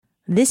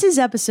This is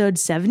episode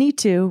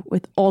 72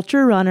 with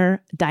ultra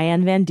runner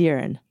Diane Van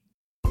Deren.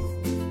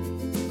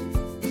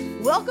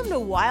 Welcome to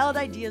Wild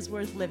Ideas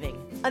Worth Living,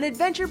 an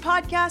adventure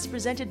podcast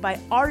presented by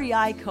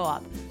REI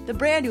Co-op, the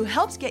brand who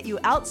helps get you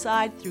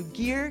outside through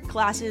gear,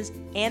 classes,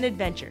 and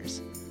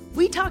adventures.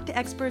 We talk to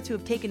experts who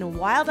have taken a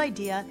wild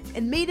idea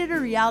and made it a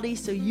reality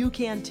so you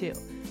can too.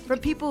 From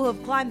people who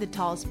have climbed the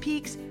tallest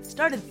peaks,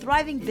 started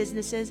thriving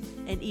businesses,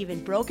 and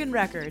even broken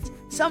records,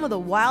 some of the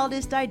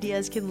wildest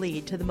ideas can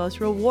lead to the most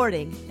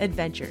rewarding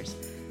adventures.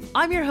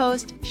 I'm your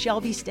host,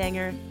 Shelby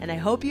Stanger, and I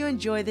hope you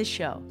enjoy this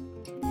show.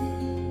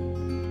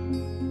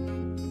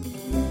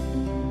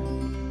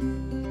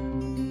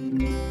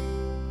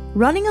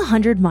 Running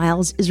 100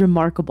 miles is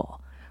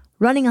remarkable.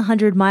 Running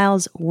 100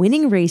 miles,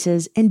 winning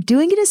races, and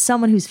doing it as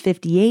someone who's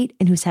 58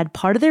 and who's had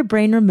part of their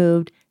brain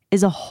removed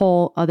is a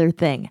whole other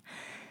thing.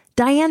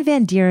 Diane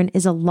Van Deren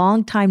is a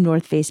longtime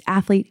North Face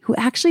athlete who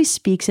actually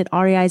speaks at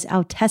REI's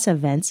Altessa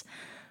events,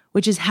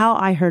 which is how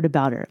I heard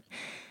about her.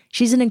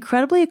 She's an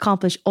incredibly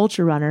accomplished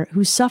ultra runner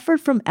who suffered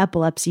from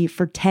epilepsy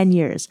for 10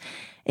 years.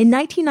 In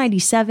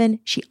 1997,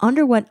 she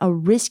underwent a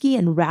risky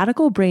and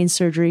radical brain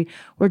surgery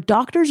where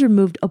doctors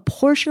removed a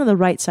portion of the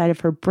right side of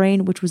her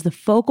brain, which was the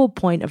focal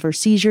point of her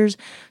seizures,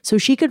 so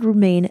she could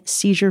remain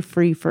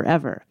seizure-free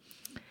forever.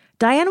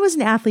 Diane was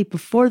an athlete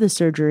before the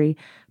surgery,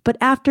 but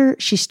after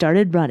she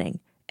started running.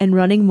 And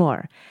running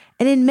more.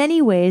 And in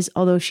many ways,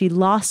 although she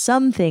lost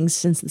some things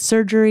since the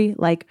surgery,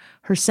 like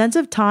her sense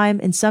of time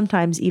and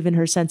sometimes even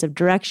her sense of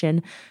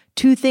direction,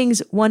 two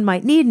things one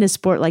might need in a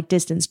sport like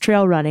distance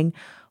trail running,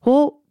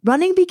 well,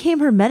 running became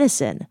her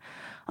medicine.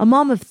 A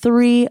mom of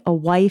 3, a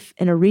wife,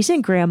 and a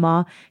recent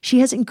grandma, she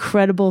has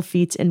incredible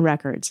feats and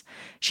records.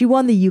 She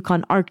won the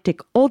Yukon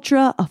Arctic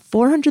Ultra, a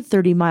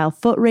 430-mile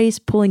foot race,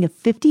 pulling a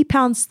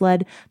 50-pound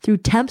sled through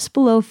temps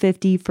below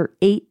 50 for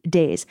 8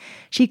 days.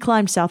 She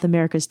climbed South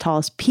America's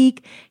tallest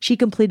peak. She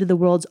completed the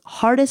world's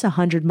hardest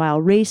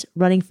 100-mile race,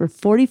 running for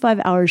 45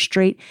 hours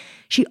straight.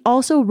 She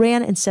also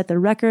ran and set the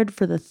record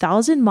for the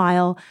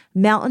 1,000-mile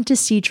mountain to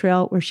sea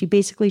trail, where she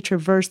basically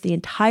traversed the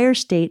entire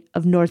state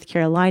of North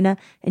Carolina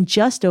in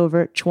just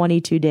over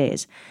 22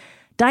 days.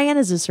 Diane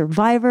is a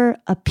survivor,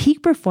 a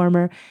peak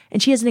performer,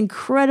 and she has an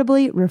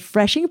incredibly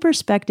refreshing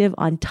perspective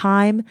on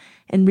time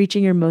and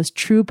reaching your most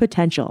true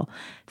potential.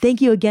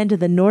 Thank you again to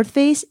the North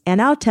Face and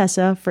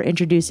Altessa for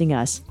introducing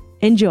us.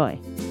 Enjoy.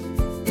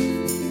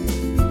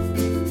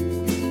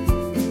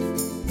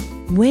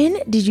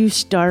 When did you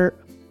start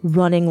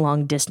running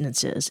long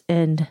distances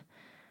and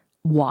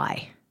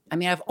why? I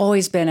mean, I've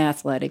always been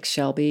athletic,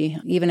 Shelby,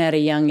 even at a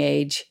young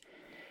age.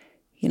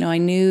 You know, I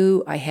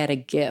knew I had a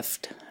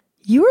gift.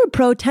 You were a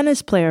pro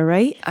tennis player,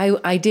 right?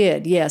 I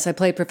did, yes. I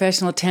played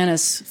professional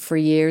tennis for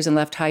years and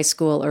left high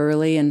school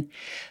early. And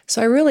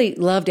so I really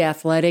loved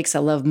athletics. I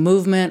loved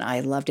movement.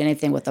 I loved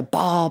anything with a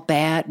ball,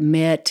 bat,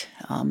 mitt,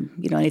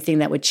 anything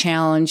that would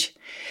challenge.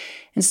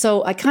 And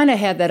so I kind of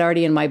had that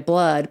already in my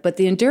blood. But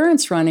the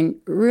endurance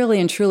running really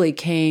and truly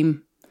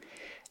came.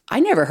 I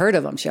never heard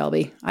of them,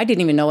 Shelby. I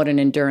didn't even know what an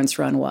endurance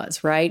run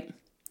was, right?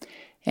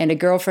 And a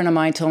girlfriend of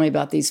mine told me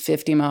about these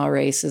 50-mile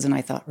races, and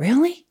I thought,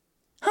 really?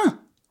 Huh,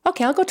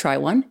 okay, I'll go try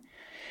one.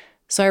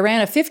 So I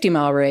ran a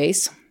 50-mile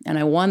race, and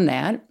I won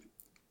that.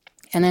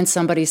 And then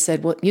somebody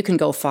said, well, you can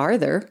go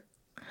farther.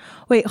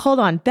 Wait, hold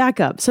on, back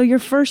up. So your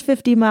first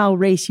 50-mile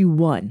race you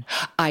won?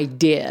 I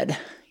did,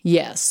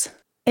 yes.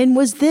 And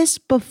was this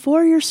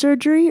before your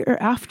surgery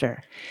or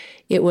after?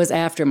 It was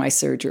after my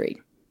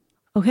surgery.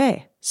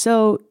 Okay,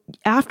 so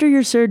after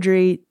your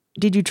surgery,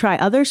 did you try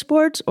other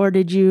sports or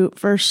did you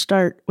first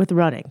start with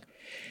running?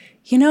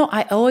 You know,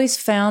 I always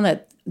found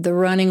that the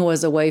running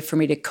was a way for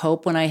me to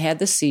cope when I had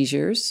the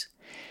seizures.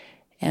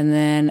 And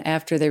then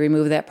after they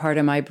removed that part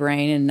of my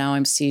brain and now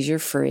I'm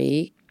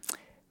seizure-free,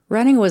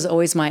 running was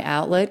always my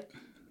outlet,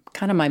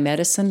 kind of my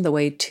medicine, the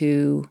way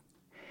to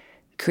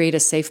create a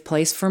safe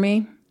place for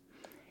me.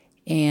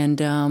 And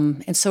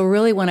so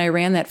really when I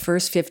ran that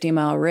first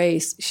 50-mile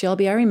race,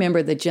 Shelby, I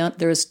remember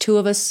there was 2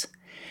 of us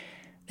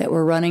that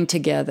were running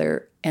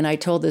together. And I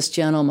told this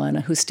gentleman,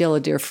 who's still a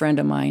dear friend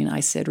of mine, I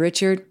said,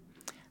 Richard,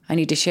 I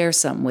need to share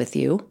something with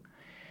you.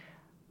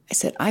 I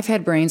said, I've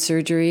had brain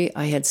surgery.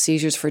 I had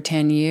seizures for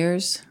 10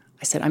 years.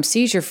 I said, I'm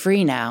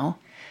seizure-free now,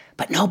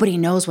 but nobody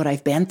knows what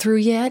I've been through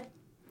yet.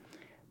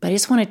 But I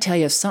just want to tell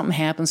you, if something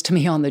happens to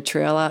me on the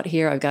trail out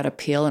here, I've got a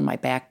pill in my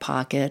back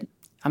pocket.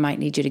 I might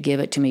need you to give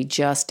it to me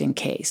just in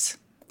case.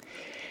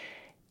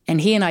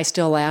 And he and I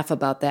still laugh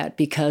about that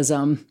because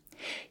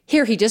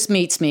here he just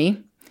meets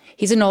me.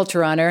 He's an ultra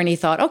runner, and he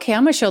thought, okay,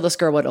 I'm going to show this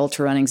girl what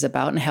ultra running's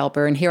about and help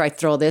her. And here I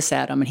throw this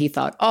at him, and he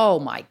thought, oh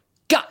my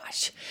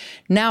gosh,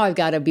 now I've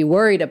got to be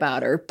worried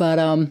about her. But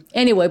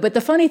anyway, but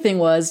the funny thing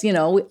was,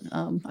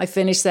 I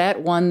finished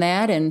that, won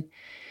that, and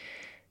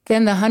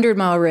then the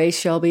 100-mile race,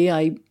 Shelby,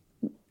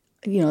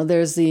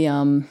 there's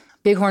the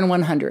Bighorn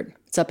 100.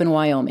 It's up in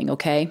Wyoming,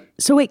 okay?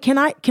 So wait, can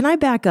I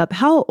back up?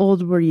 How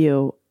old were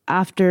you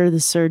after the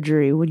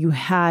surgery when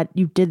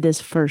you did this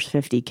first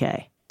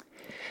 50K?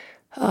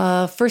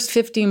 First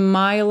 50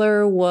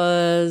 miler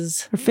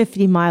was... Or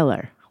 50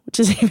 miler. which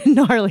is even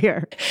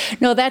gnarlier.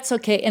 No, that's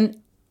okay. And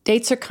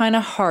dates are kind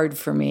of hard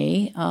for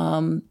me.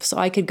 So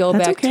I could go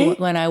back to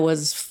when I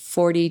was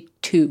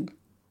 42.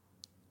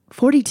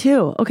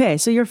 42. Okay.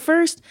 So your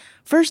first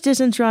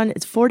distance run,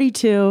 it's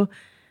 42.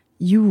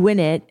 You win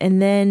it.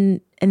 And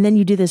then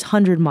you do this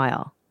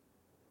 100-mile.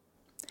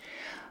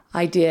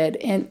 I did.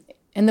 And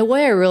the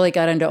way I really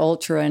got into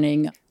ultra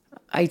running,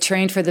 I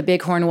trained for the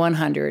Bighorn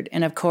 100.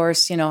 And of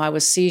course, I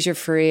was seizure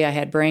free. I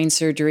had brain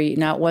surgery.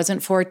 Now, it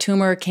wasn't for a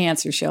tumor or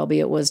cancer, Shelby.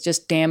 It was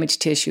just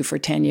damaged tissue for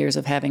 10 years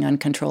of having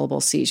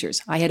uncontrollable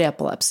seizures. I had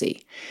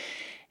epilepsy.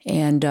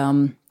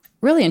 And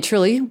really and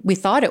truly, we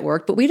thought it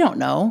worked, but we don't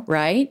know,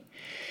 right?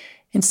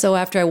 And so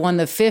after I won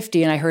the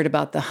 50 and I heard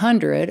about the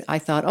 100, I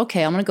thought,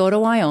 okay, I'm going to go to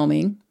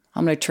Wyoming.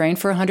 I'm going to train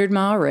for a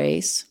 100-mile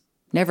race.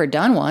 Never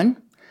done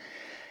one.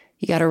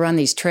 You got to run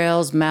these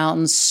trails,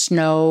 mountains,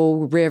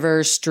 snow,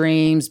 rivers,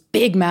 streams,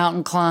 big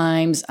mountain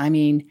climbs. I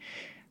mean,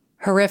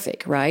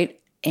 horrific,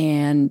 right?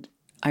 And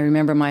I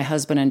remember my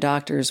husband and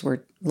doctors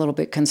were a little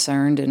bit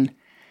concerned. And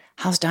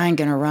how's Diane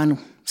going to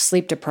run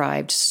sleep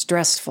deprived,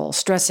 stressful,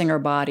 stressing her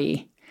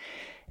body?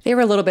 They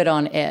were a little bit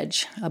on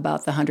edge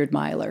about the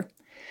 100-miler.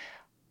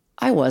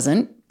 I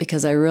wasn't,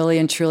 because I really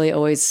and truly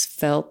always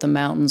felt the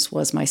mountains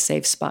was my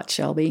safe spot,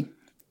 Shelby.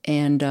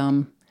 And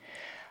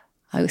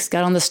I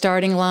got on the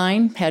starting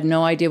line, had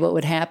no idea what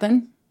would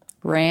happen,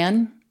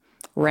 ran,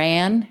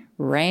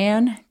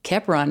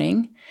 kept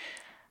running.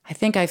 I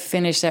think I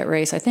finished that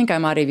race. I think I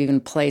might have even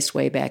placed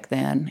way back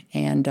then.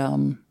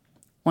 And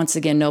once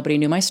again, nobody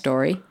knew my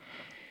story.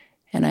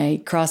 And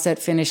I crossed that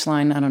finish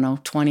line,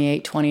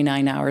 28,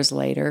 29 hours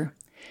later.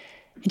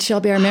 And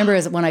Shelby, I remember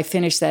when I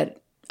finished that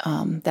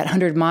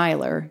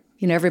 100-miler,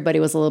 everybody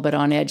was a little bit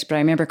on edge, but I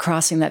remember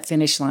crossing that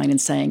finish line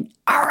and saying,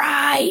 all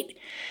right,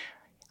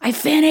 I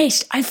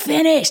finished.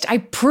 I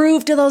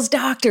proved to those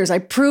doctors. I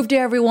proved to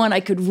everyone I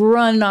could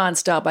run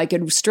nonstop. I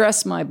could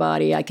stress my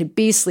body. I could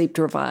be sleep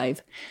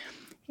deprived.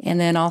 And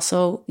then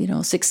also,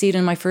 succeed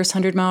in my first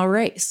 100-mile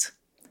race.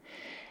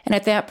 And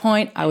at that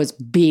point, I was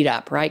beat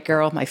up, right,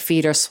 girl? My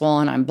feet are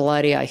swollen. I'm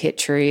bloody. I hit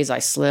trees. I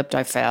slipped.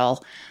 I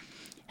fell.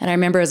 And I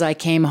remember as I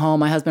came home,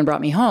 my husband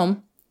brought me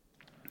home.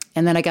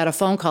 And then I got a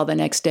phone call the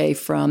next day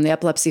from the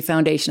Epilepsy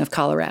Foundation of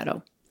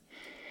Colorado.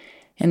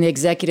 And the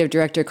executive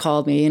director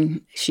called me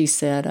and she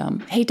said,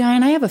 hey,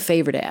 Diane, I have a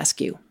favor to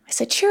ask you. I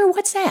said, sure,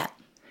 what's that?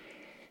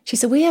 She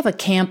said, we have a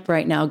camp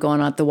right now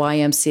going on at the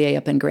YMCA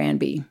up in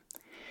Granby.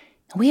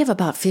 And we have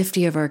about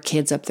 50 of our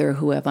kids up there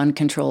who have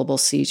uncontrollable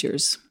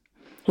seizures.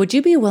 Would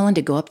you be willing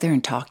to go up there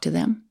and talk to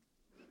them?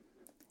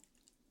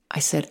 I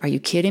said, are you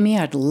kidding me?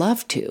 I'd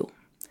love to.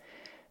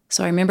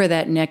 So I remember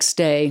that next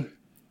day,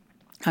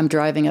 I'm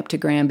driving up to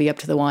Granby, up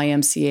to the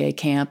YMCA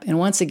camp. And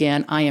once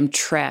again, I am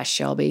trash,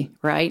 Shelby,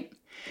 right?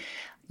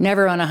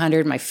 Never run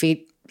 100. My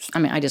feet,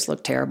 I just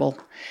look terrible.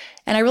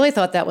 And I really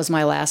thought that was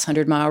my last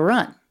 100-mile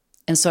run.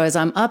 And so as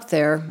I'm up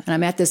there and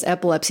I'm at this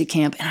epilepsy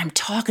camp and I'm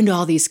talking to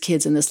all these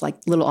kids in this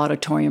little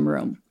auditorium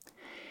room.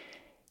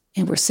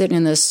 And we're sitting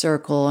in this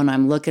circle and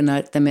I'm looking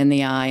at them in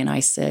the eye and I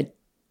said,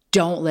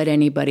 don't let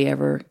anybody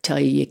ever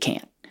tell you you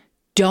can't.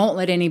 Don't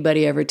let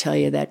anybody ever tell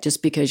you that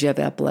just because you have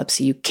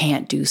epilepsy, you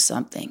can't do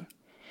something.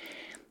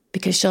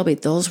 Because Shelby,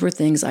 those were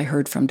things I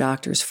heard from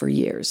doctors for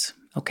years,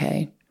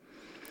 okay?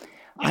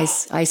 I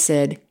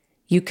said,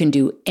 you can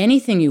do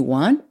anything you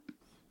want.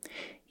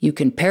 You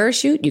can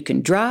parachute, you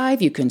can drive,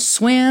 you can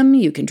swim,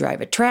 you can drive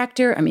a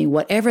tractor.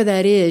 Whatever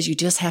that is, you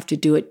just have to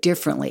do it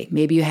differently.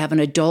 Maybe you have an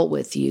adult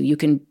with you. You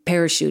can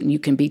parachute and you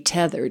can be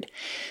tethered.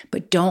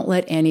 But don't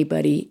let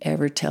anybody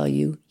ever tell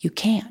you you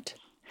can't.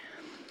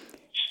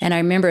 And I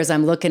remember as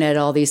I'm looking at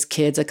all these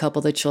kids, a couple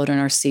of the children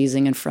are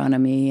seizing in front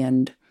of me,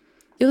 and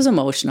it was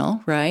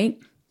emotional, right?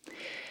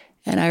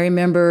 And I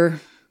remember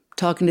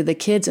talking to the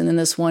kids, and then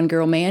this one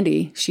girl,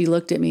 Mandy, she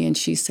looked at me and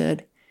she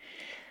said,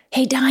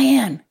 hey,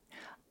 Diane,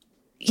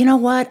 you know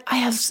what? I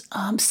have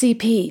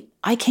CP.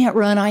 I can't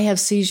run. I have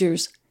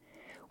seizures.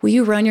 Will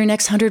you run your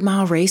next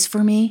 100-mile race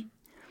for me?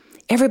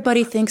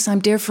 Everybody thinks I'm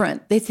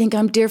different. They think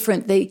I'm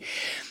different. They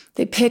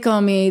pick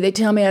on me. They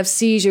tell me I have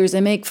seizures.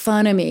 They make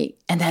fun of me.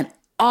 And then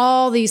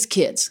all these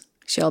kids,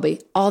 Shelby,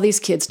 all these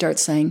kids start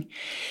saying,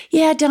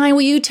 yeah, Diane,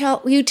 will you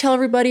tell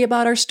everybody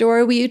about our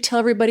story? Will you tell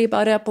everybody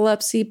about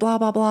epilepsy? Blah,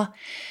 blah, blah.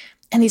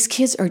 And these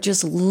kids are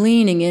just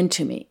leaning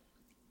into me.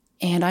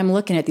 And I'm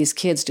looking at these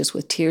kids just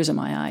with tears in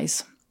my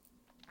eyes.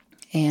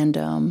 And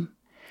I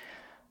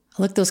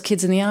looked those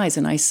kids in the eyes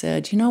and I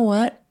said, you know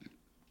what?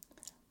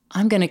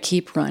 I'm going to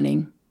keep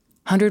running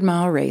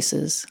 100-mile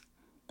races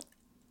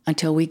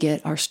until we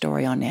get our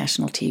story on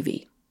national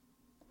TV.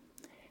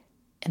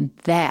 And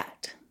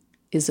that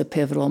is a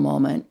pivotal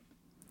moment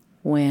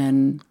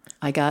when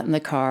I got in the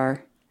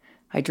car,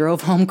 I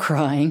drove home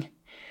crying,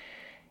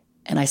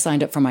 and I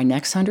signed up for my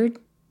next 100,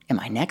 and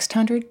my next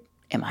 100,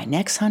 and my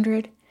next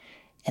 100,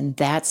 and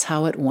that's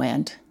how it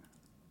went.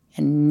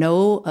 And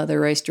no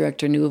other race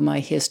director knew of my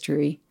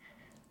history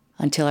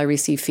until I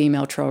received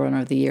Female Trail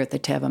Runner of the Year at the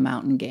Teva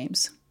Mountain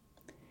Games.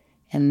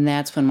 And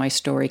that's when my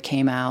story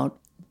came out.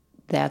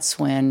 That's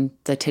when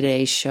the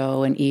Today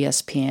Show and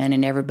ESPN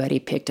and everybody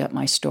picked up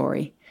my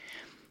story.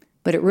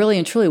 But it really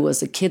and truly was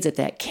the kids at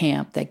that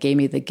camp that gave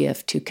me the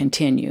gift to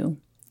continue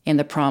and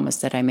the promise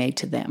that I made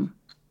to them.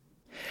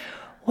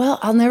 Well,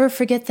 I'll never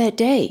forget that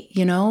day,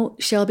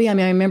 Shelby. I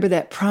remember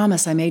that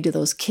promise I made to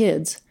those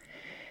kids.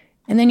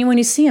 And then when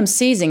you see them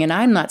seizing, and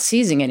I'm not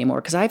seizing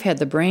anymore because I've had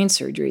the brain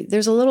surgery,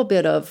 there's a little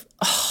bit of,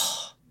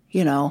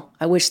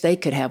 I wish they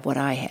could have what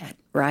I had,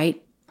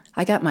 right?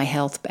 I got my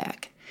health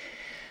back.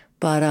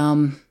 But,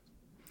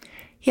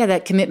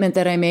 that commitment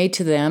that I made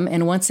to them.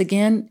 And once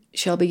again,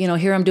 Shelby,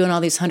 here I'm doing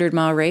all these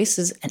 100-mile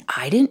races, and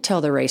I didn't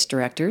tell the race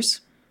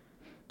directors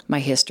my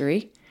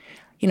history.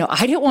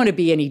 I didn't want to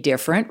be any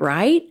different,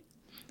 right?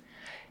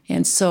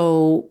 And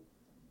so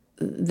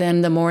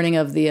then the morning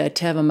of the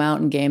Teva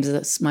Mountain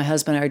Games, my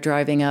husband and I are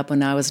driving up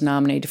when I was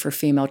nominated for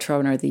Female Trail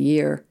Runner of the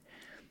Year.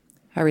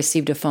 I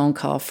received a phone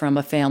call from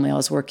a family I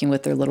was working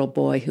with, their little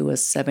boy who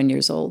was 7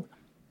 years old,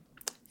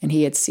 and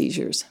he had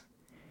seizures.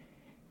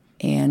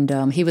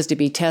 And he was to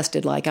be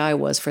tested like I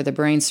was for the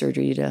brain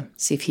surgery to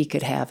see if he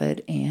could have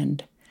it.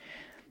 And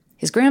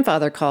his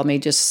grandfather called me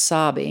just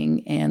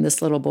sobbing, and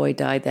this little boy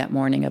died that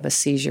morning of a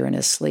seizure in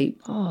his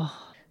sleep. Oh.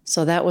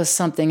 So that was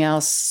something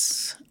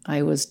else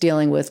I was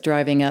dealing with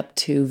driving up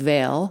to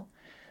Vail.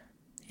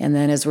 And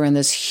then as we're in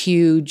this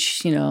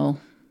huge,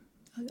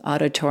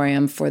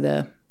 auditorium for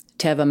the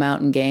Teva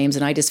Mountain Games,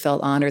 and I just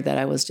felt honored that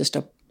I was just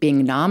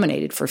being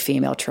nominated for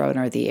Female Trail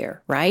Runner of the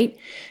Year, right?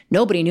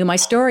 Nobody knew my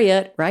story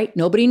yet, right?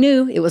 Nobody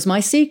knew. It was my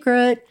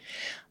secret.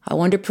 I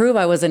wanted to prove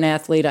I was an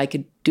athlete. I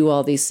could do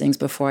all these things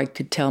before I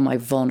could tell my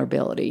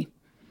vulnerability.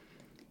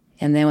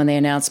 And then when they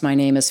announced my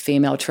name as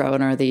Female Trail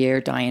Runner of the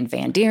Year, Diane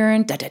Van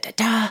Deren,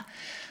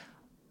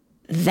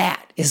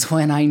 that is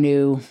when I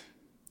knew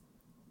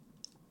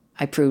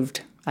I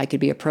proved I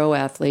could be a pro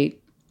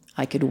athlete,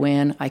 I could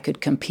win, I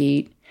could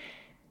compete,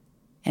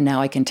 and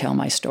now I can tell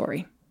my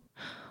story.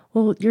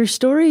 Well, your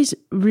story's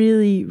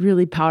really,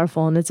 really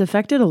powerful, and it's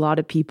affected a lot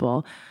of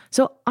people.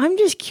 So I'm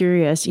just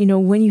curious,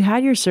 when you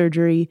had your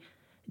surgery,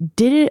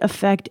 did it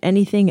affect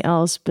anything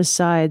else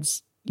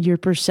besides your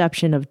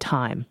perception of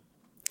time?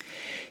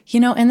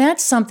 And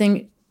that's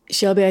something,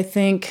 Shelby, I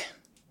think,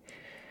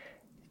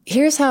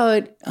 here's how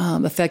it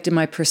affected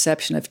my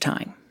perception of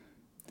time.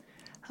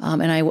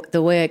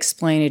 The way I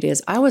explain it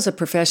is I was a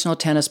professional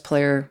tennis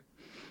player,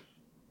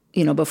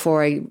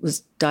 before I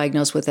was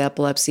diagnosed with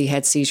epilepsy,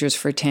 had seizures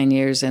for 10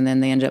 years, and then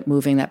they ended up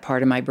moving that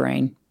part of my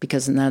brain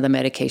because none of the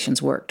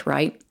medications worked,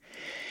 right?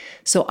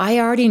 So I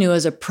already knew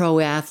as a pro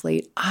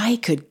athlete, I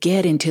could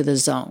get into the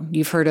zone.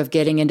 You've heard of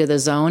getting into the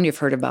zone. You've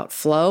heard about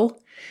flow.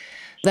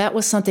 That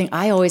was something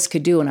I always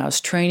could do when I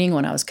was training,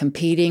 when I was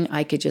competing.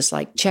 I could just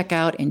check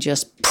out and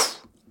just,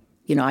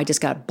 I just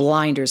got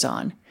blinders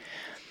on.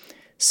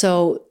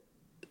 So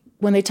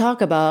when they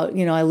talk about,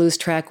 I lose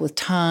track with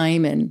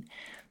time, and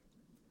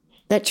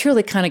that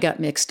truly kind of got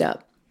mixed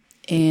up.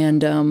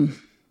 And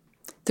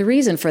the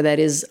reason for that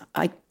is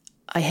I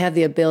have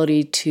the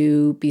ability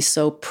to be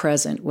so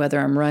present, whether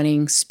I'm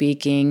running,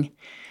 speaking,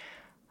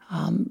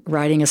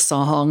 writing a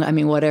song,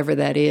 whatever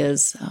that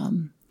is.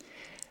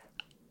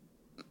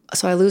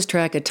 So I lose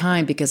track of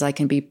time because I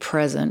can be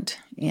present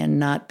and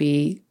not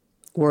be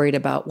worried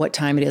about what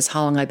time it is,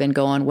 how long I've been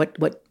going,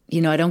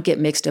 I don't get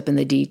mixed up in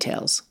the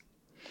details.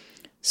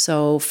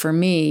 So for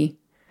me,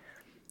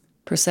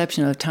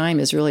 perception of time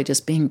is really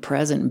just being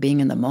present and being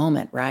in the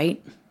moment,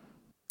 right?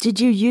 Did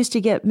you used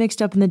to get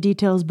mixed up in the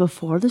details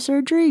before the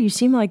surgery? You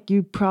seem like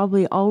you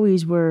probably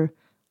always were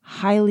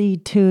highly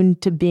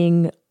tuned to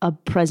being a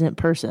present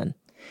person.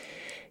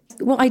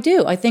 Well, I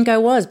do. I think I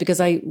was,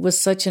 because I was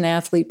such an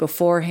athlete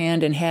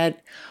beforehand and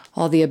had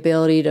all the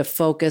ability to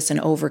focus and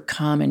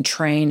overcome and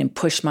train and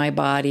push my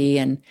body.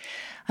 And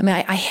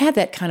I had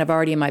that kind of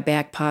already in my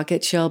back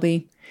pocket,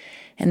 Shelby.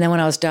 And then when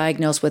I was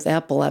diagnosed with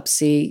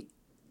epilepsy,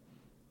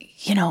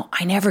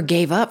 I never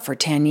gave up for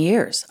 10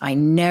 years. I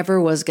never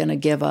was going to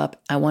give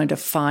up. I wanted to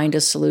find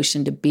a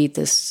solution to beat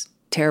this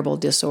terrible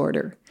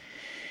disorder.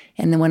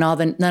 And then when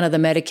none of the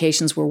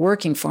medications were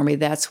working for me,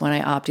 that's when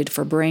I opted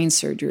for brain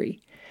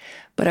surgery.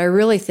 But I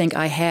really think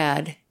I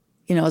had,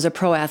 as a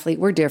pro athlete,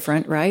 we're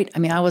different, right?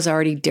 I was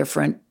already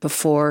different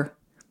before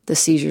the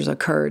seizures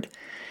occurred.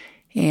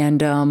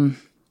 And,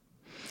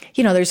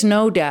 there's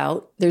no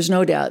doubt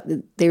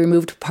that they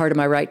removed part of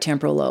my right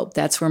temporal lobe.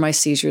 That's where my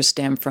seizures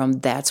stem from.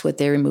 That's what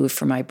they removed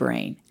from my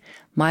brain.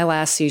 My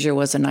last seizure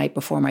was the night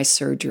before my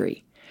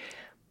surgery.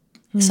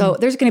 So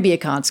there's going to be a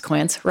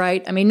consequence,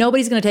 right?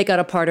 Nobody's going to take out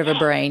a part of a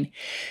brain.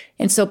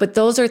 And so, but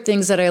those are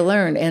things that I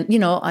learned. And,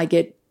 I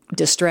get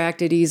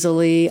distracted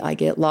easily. I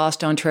get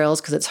lost on trails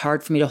because it's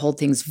hard for me to hold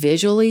things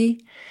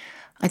visually.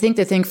 I think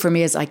the thing for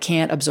me is I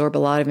can't absorb a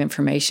lot of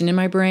information in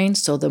my brain.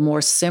 So the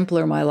more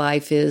simpler my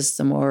life is,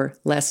 the more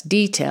less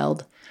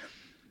detailed,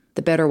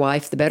 the better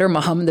wife, the better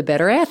mom, the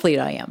better athlete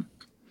I am.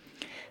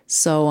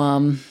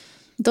 So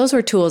those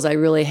were tools I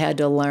really had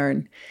to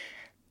learn.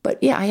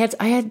 But yeah, I had,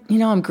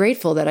 I'm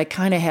grateful that I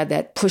kind of had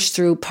that push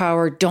through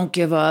power, don't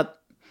give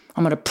up,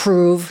 I'm going to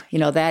prove,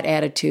 that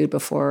attitude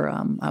before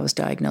I was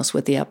diagnosed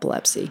with the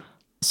epilepsy.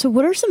 So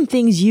what are some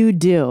things you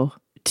do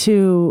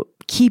to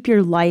keep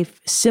your life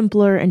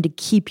simpler and to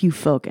keep you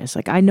focused?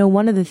 Like, I know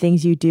one of the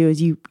things you do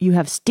is you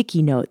have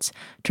sticky notes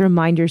to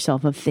remind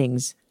yourself of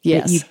things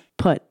that you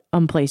put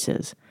on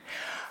places.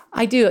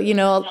 I do.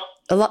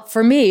 A lot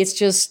for me, it's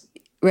just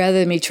rather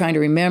than me trying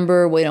to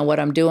remember, what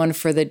I'm doing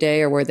for the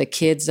day or where the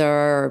kids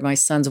are, or my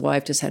son's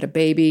wife just had a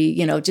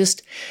baby,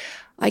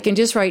 I can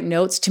just write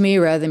notes to me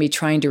rather than me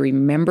trying to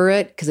remember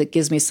it, because it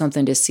gives me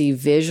something to see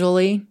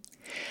visually.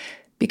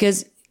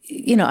 Because,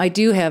 I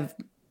do have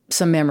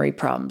some memory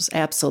problems,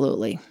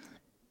 absolutely.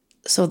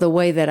 So the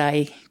way that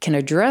I can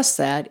address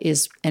that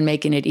is, and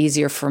making it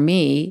easier for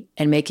me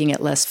and making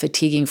it less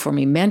fatiguing for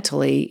me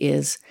mentally,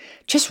 is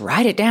just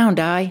write it down,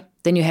 Di.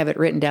 Then you have it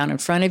written down in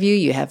front of you.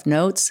 You have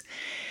notes.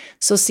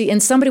 So see,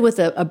 and somebody with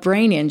a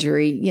brain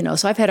injury,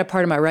 so I've had a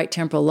part of my right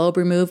temporal lobe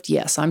removed.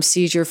 Yes, I'm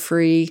seizure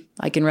free.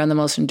 I can run the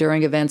most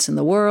enduring events in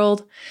the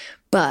world.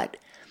 But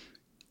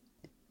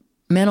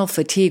mental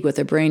fatigue with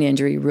a brain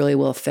injury really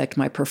will affect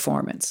my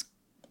performance.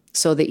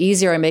 So the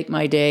easier I make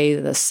my day,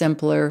 the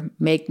simpler,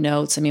 make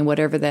notes,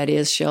 whatever that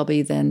is,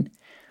 Shelby, then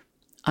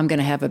I'm going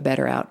to have a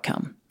better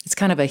outcome. It's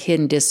kind of a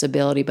hidden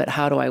disability, but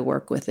how do I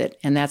work with it?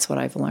 And that's what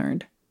I've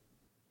learned.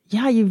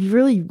 Yeah, you've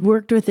really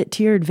worked with it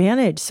to your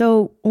advantage.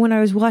 So when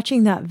I was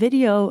watching that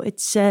video, it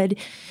said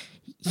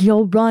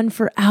you'll run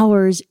for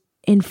hours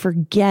and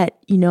forget,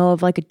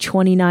 of like a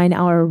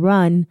 29-hour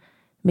run,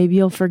 maybe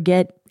you'll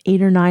forget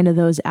 8 or 9 of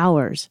those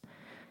hours.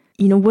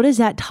 What has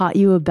that taught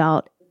you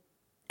about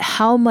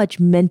how much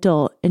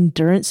mental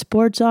endurance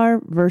sports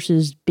are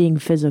versus being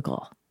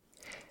physical?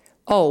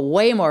 Oh,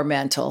 way more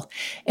mental.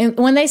 And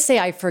when they say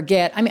I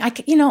forget,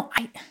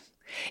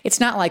 it's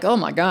not like, oh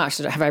my gosh,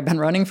 have I been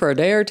running for a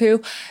day or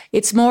two?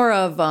 It's more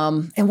of,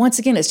 and once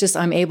again, it's just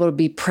I'm able to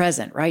be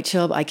present, right,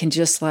 Chilb? I can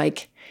just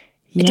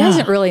it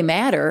doesn't really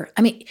matter.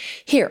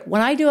 Here,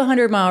 when I do a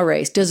 100-mile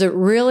race, does it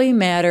really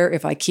matter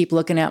if I keep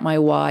looking at my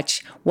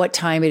watch, what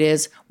time it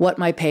is, what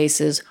my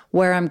pace is,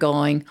 where I'm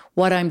going,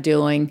 what I'm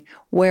doing,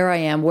 where I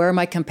am, where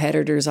my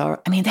competitors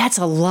are? That's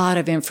a lot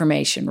of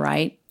information,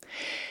 right?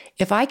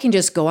 If I can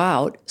just go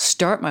out,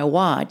 start my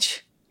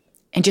watch,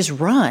 and just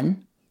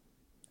run,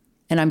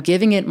 and I'm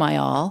giving it my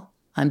all,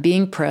 I'm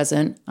being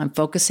present, I'm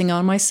focusing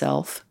on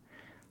myself,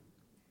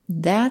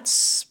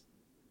 that's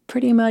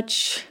pretty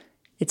much...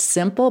 It's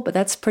simple, but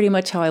that's pretty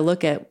much how I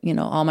look at,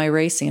 all my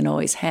racing and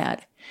always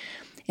had.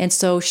 And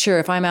so, sure,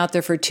 if I'm out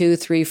there for 2,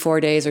 3,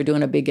 4 days or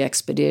doing a big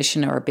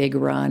expedition or a big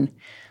run,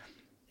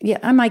 yeah,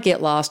 I might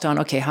get lost on,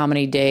 okay, how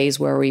many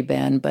days, where we've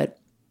been, but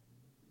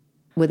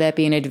would that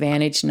be an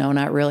advantage? No,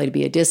 not really. To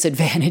be a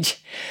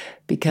disadvantage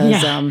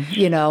because,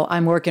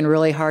 I'm working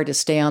really hard to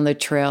stay on the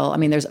trail.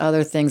 There's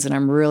other things that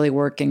I'm really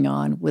working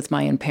on with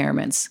my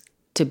impairments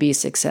to be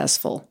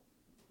successful.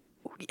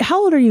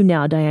 How old are you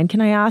now, Diane? Can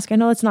I ask? I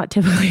know it's not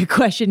typically a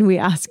question we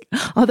ask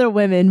other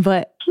women,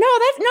 but... No,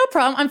 that's no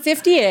problem. I'm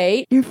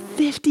 58. You're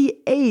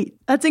 58.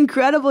 That's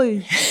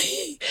incredible.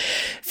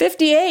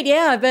 58,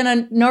 yeah. I've been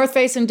a North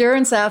Face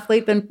endurance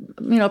athlete, been,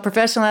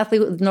 professional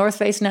athlete with North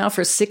Face now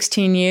for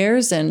 16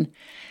 years. And,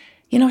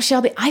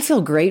 Shelby, I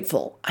feel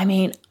grateful.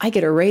 I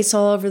get to race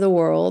all over the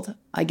world.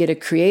 I get to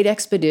create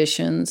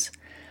expeditions.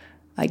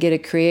 I get to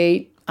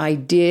create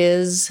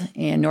ideas,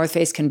 and North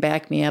Face can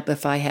back me up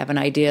if I have an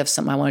idea of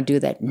something I want to do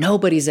that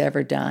nobody's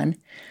ever done.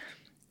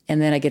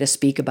 And then I get to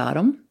speak about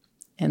them.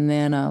 And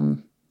then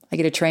I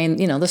get to train,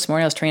 this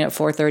morning I was training at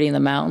 4:30 in the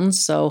mountains.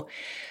 So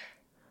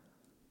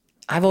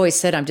I've always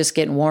said I'm just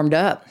getting warmed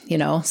up,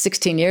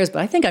 16 years,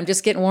 but I think I'm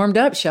just getting warmed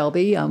up,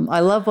 Shelby. I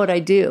love what I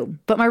do.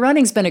 But my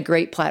running's been a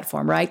great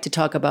platform, right, to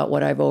talk about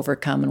what I've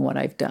overcome and what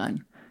I've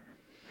done.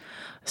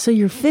 So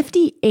you're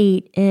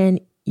 58 and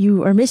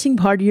you are missing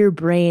part of your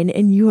brain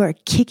and you are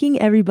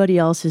kicking everybody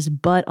else's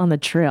butt on the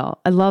trail.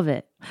 I love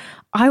it.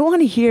 I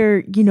want to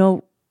hear,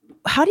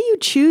 how do you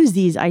choose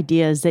these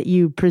ideas that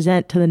you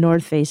present to the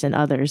North Face and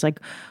others? Like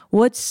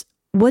what's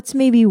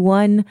maybe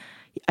one,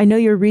 I know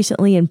you're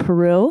recently in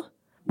Peru.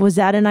 Was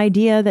that an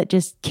idea that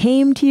just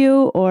came to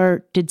you,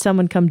 or did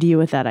someone come to you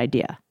with that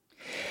idea?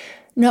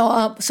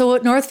 No, so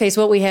at North Face,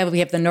 we have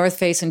the North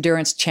Face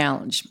Endurance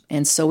Challenge.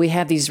 And so we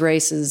have these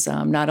races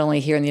not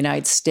only here in the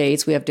United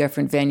States, we have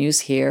different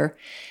venues here.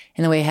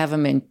 And then we have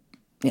them in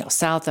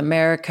South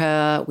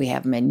America, we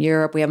have them in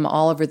Europe, we have them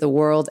all over the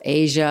world,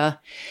 Asia.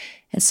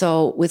 And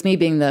so with me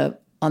being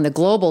on the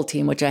global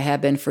team, which I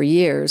have been for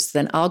years,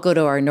 then I'll go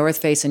to our North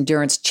Face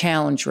Endurance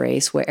Challenge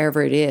race,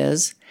 wherever it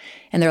is.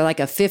 And they're like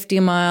a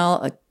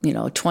 50-mile,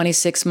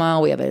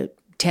 26-mile, we have a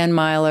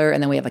 10-miler,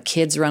 and then we have a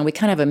kids run. We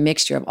kind of have a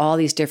mixture of all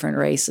these different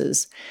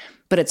races,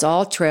 but it's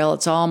all trail,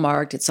 it's all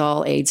marked, it's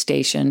all aid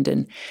stationed.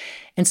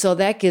 And so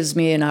that gives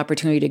me an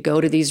opportunity to go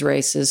to these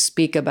races,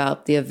 speak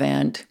about the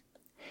event,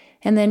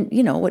 and then,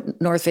 what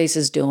North Face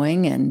is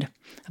doing and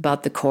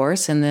about the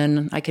course. And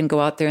then I can go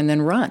out there and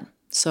then run.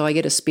 So I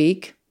get to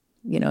speak,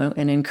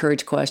 and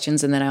encourage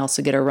questions. And then I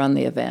also get to run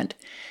the event.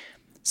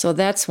 So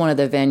that's one of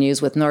the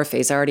venues with North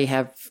Face. I already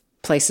have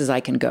places I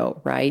can go,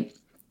 right?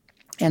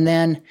 And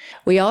then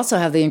we also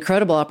have the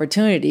incredible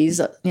opportunities,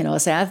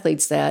 as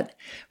athletes that,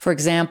 for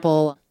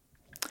example,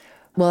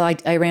 Well,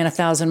 I ran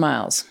 1,000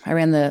 miles. I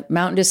ran the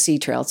Mountain to Sea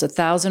Trail. It's a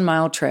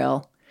 1,000-mile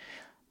trail.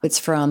 It's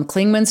from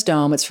Clingman's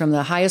Dome. It's from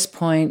the highest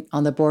point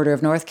on the border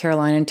of North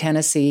Carolina and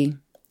Tennessee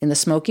in the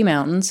Smoky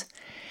Mountains.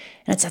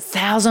 And it's a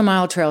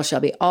 1,000-mile trail,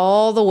 Shelby,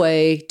 all the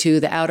way to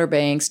the Outer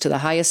Banks, to the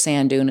highest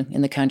sand dune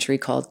in the country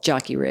called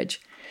Jockey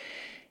Ridge.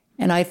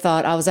 And I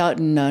thought, I was out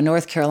in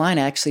North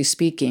Carolina actually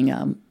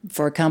speaking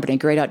for a company,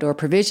 Great Outdoor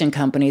Provision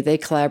Company. They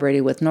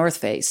collaborated with North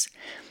Face.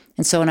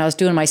 And so when I was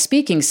doing my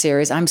speaking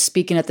series, I'm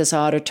speaking at this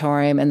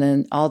auditorium, and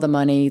then all the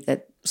money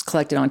that was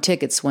collected on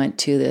tickets went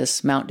to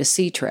this Mountain to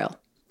Sea Trail.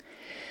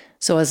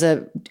 So as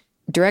a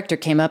director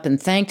came up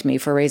and thanked me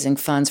for raising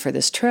funds for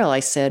this trail,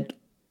 I said,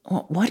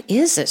 well, what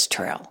is this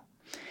trail?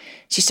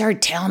 She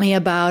started telling me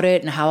about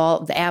it and how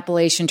all the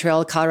Appalachian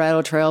Trail,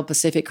 Colorado Trail,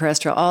 Pacific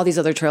Crest Trail, all these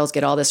other trails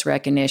get all this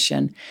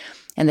recognition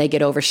and they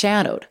get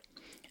overshadowed.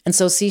 And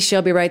so see,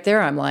 Shelby, right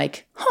there, I'm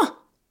like,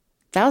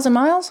 1,000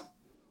 miles?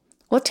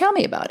 Well, tell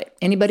me about it.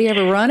 Anybody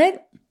ever run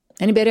it?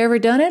 Anybody ever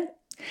done it?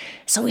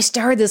 So we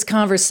started this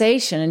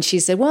conversation and she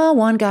said, well,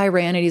 one guy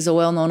ran it. He's a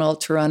well-known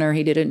ultra runner.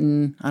 He did it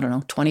in,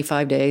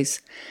 25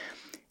 days.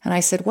 And I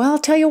said, well, I'll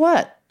tell you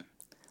what.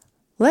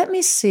 Let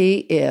me see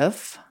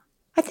if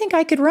I think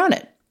I could run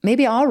it.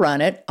 Maybe I'll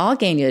run it. I'll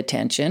gain you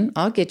attention.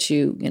 I'll get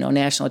you,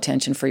 national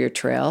attention for your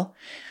trail.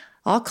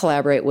 I'll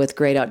collaborate with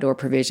Great Outdoor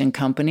Provision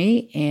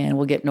Company and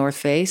we'll get North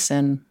Face.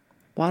 And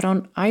why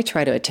don't I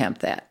try to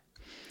attempt that?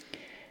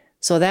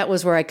 So that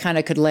was where I kind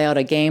of could lay out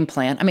a game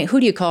plan. I mean, who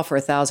do you call for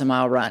a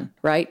 1,000-mile run,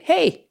 right?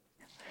 Hey,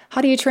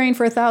 how do you train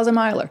for a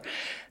 1,000-miler?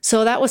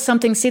 So that was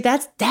something, see,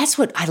 that's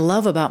what I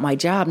love about my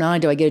job. Not only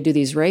do I get to do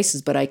these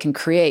races, but I can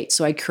create.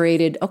 So I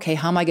created, okay,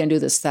 how am I going to do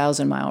this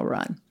 1,000-mile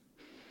run?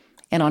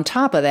 And on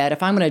top of that,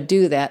 if I'm going to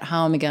do that,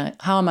 how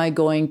am I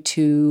going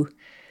to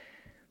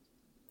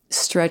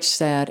stretch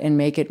that and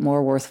make it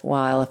more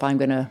worthwhile if I'm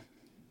going to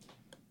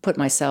put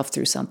myself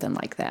through something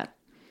like that?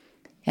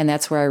 And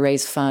that's where I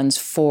raise funds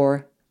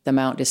for the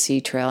Mountain to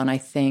Sea Trail. And I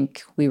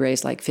think we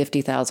raised like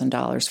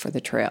 $50,000 for the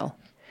trail.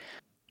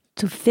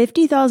 So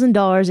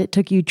 $50,000, it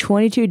took you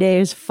 22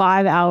 days,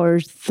 5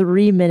 hours,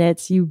 3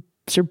 minutes. You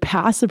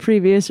surpassed the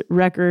previous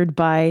record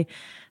by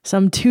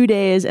some 2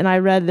 days. And I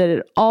read that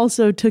it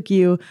also took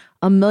you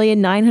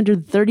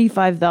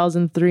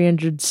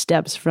 1,935,300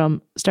 steps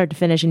from start to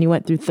finish. And you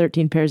went through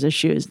 13 pairs of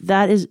shoes.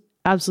 That is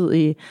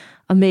absolutely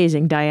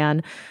amazing,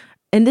 Diane.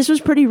 And this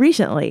was pretty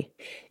recently.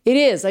 It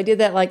is. I did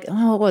that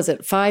what was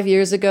it, 5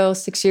 years ago,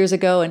 6 years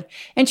ago.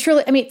 And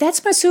truly,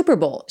 that's my Super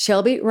Bowl,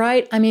 Shelby,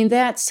 right?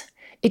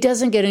 It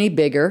doesn't get any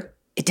bigger.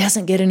 It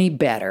doesn't get any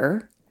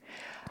better.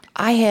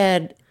 I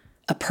had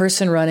a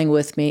person running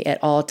with me at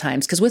all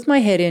times because with my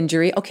head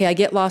injury, okay, I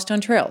get lost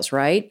on trails,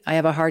 right? I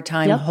have a hard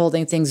time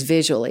holding things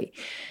visually.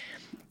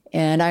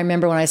 And I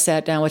remember when I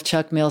sat down with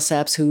Chuck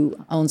Millsaps, who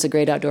owns a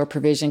Great Outdoor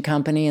Provision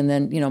Company, and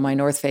then, my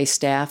North Face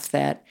staff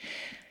that,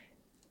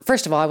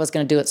 first of all, I was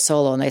going to do it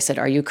solo, and they said,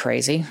 are you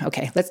crazy?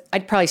 Okay,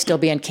 I'd probably still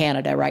be in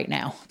Canada right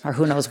now, or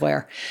who knows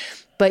where.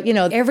 But,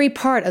 every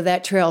part of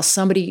that trail,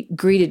 somebody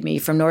greeted me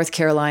from North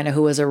Carolina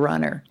who was a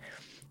runner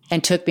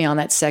and took me on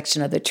that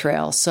section of the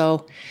trail.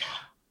 So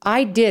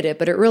I did it,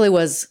 but it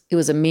was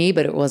a me,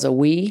 but it was a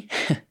we.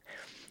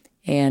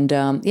 And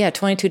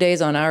 22 days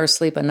on hours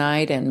sleep a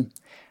night and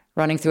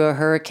running through a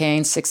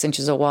hurricane, 6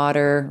 inches of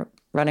water,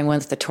 running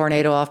with the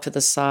tornado off to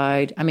the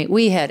side.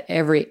 We had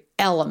every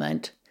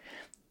element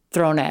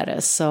thrown at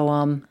us.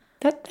 So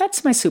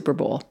that's my Super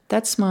Bowl.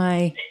 That's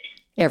my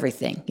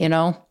everything,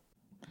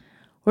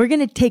 We're going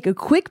to take a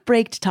quick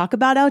break to talk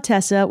about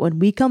Altessa. When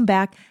we come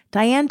back,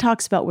 Diane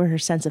talks about where her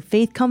sense of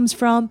faith comes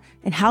from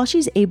and how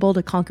she's able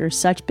to conquer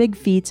such big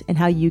feats and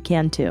how you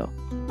can too.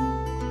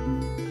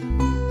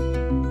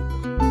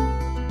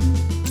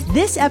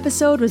 This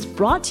episode was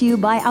brought to you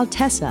by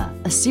Altessa,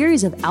 a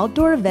series of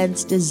outdoor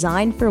events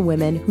designed for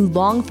women who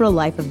long for a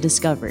life of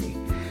discovery.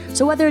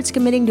 So whether it's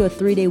committing to a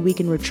 3-day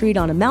weekend retreat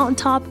on a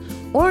mountaintop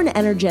or an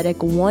energetic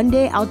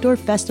 1-day outdoor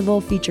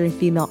festival featuring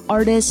female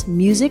artists,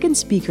 music, and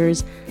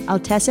speakers,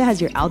 Altessa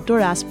has your outdoor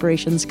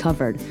aspirations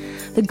covered.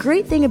 The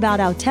great thing about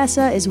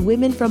Altessa is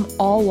women from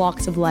all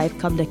walks of life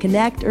come to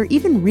connect or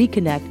even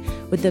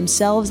reconnect with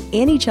themselves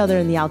and each other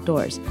in the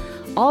outdoors.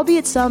 I'll be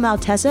at some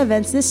Altessa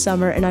events this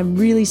summer, and I'm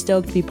really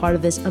stoked to be part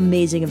of this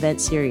amazing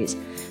event series.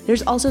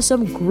 There's also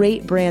some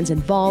great brands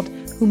involved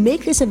who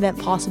make this event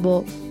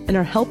possible and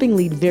are helping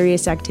lead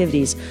various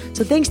activities.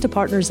 So thanks to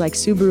partners like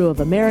Subaru of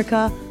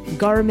America,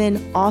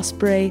 Garmin,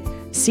 Osprey,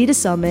 Sea to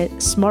Summit,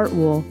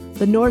 Smartwool,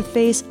 The North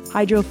Face,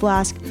 Hydro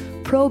Flask,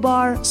 Pro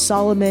Bar,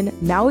 Solomon,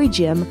 Maui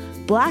Gym,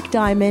 Black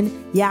Diamond,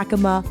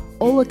 Yakima,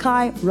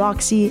 Olokai,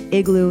 Roxy,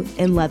 Igloo,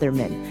 and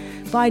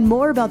Leatherman. Find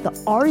more about the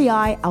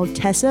REI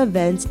Altessa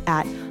events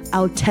at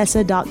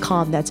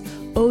altessa.com. That's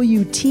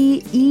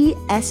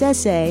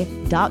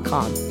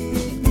OUTESSA.com.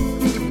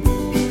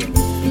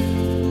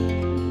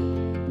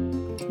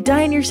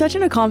 Diane, you're such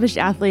an accomplished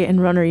athlete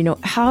and runner.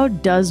 How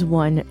does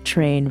one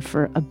train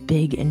for a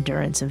big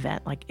endurance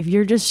event? If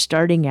you're just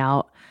starting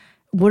out,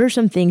 what are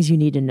some things you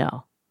need to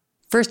know?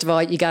 First of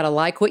all, you got to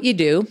like what you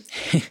do.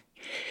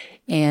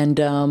 And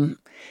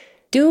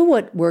do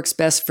what works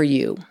best for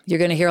you. You're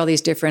going to hear all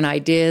these different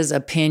ideas,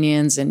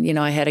 opinions. And,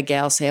 I had a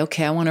gal say,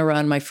 okay, I want to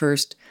run my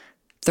first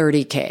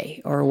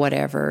 30K or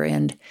whatever.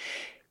 And,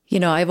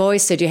 I've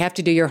always said you have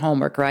to do your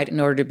homework, right, in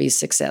order to be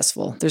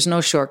successful. There's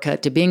no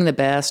shortcut to being the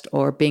best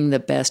or being the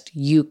best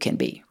you can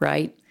be,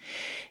 right?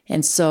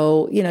 And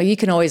so, you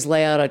can always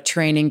lay out a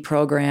training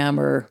program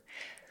or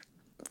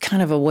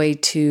kind of a way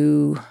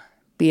to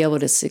be able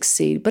to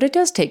succeed. But it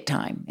does take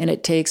time and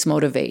it takes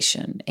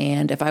motivation.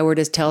 And if I were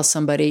to tell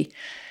somebody,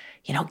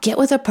 get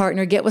with a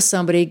partner, get with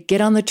somebody, get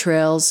on the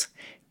trails,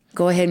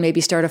 go ahead and maybe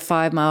start a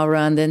 5-mile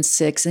run, then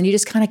 6, and you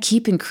just kind of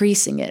keep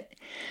increasing it.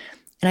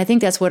 And I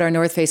think that's what our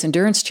North Face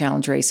Endurance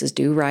Challenge races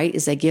do, right?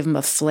 Is they give them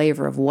a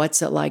flavor of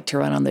what's it like to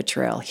run on the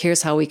trail.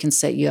 Here's how we can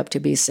set you up to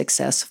be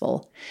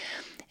successful.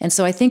 And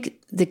so I think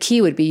the key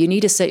would be you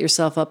need to set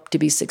yourself up to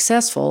be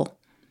successful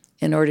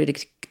in order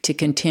to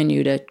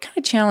continue to kind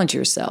of challenge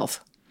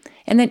yourself.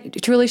 And then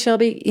truly,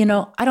 Shelby,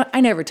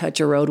 I never touch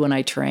a road when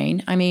I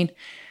train. I mean,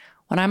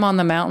 when I'm on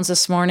the mountains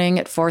this morning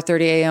at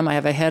 4:30 a.m., I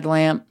have a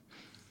headlamp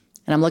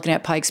and I'm looking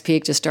at Pikes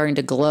Peak just starting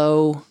to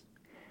glow.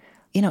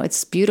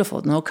 It's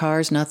beautiful. No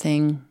cars,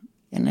 nothing.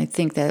 And I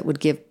think that would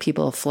give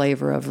people a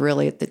flavor of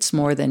really it's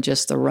more than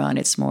just the run.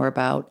 It's more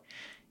about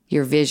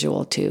your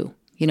visual too.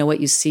 What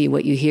you see,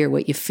 what you hear,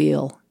 what you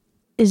feel.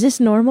 Is this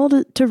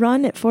normal to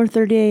run at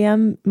 4:30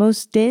 a.m.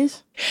 most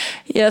days?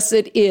 Yes,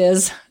 it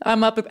is.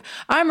 I'm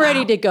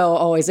ready to go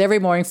always. Every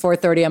morning,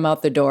 4:30, I'm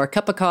out the door, a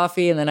cup of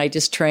coffee, and then I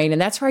just train.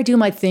 And that's where I do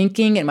my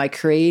thinking and my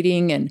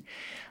creating. And,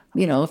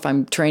 if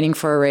I'm training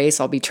for a race,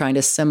 I'll be trying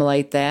to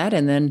simulate that.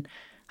 And then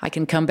I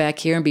can come back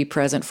here and be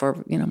present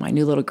for, my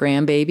new little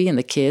grandbaby and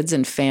the kids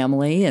and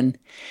family. And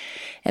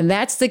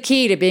that's the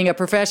key to being a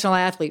professional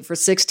athlete for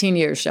 16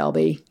 years,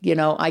 Shelby.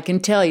 I can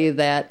tell you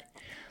that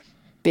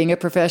being a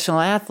professional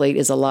athlete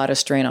is a lot of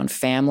strain on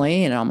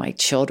family and on my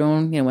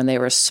children, when they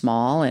were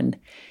small. And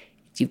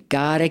you've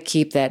got to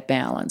keep that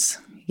balance.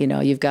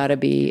 You've got to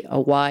be a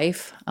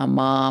wife, a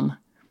mom,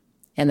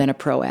 and then a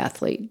pro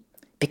athlete.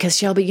 Because,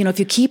 Shelby, if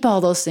you keep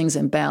all those things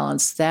in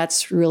balance,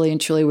 that's really and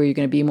truly where you're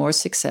going to be more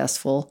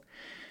successful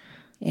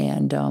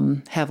and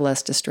have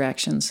less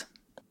distractions.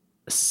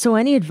 So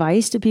any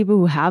advice to people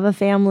who have a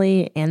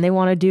family and they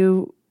want to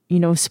do,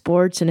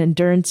 sports and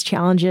endurance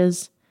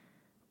challenges,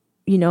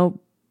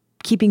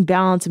 keeping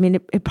balance? I mean,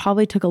 it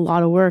probably took a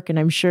lot of work, and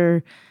I'm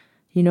sure,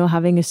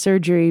 having a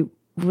surgery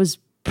was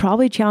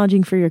probably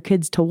challenging for your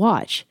kids to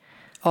watch.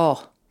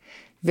 Oh,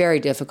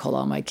 very difficult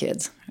on my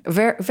kids.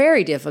 Very,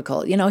 very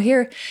difficult.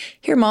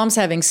 Here mom's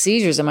having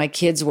seizures, and my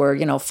kids were,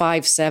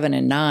 5, 7,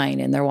 and 9,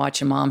 and they're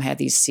watching mom have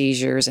these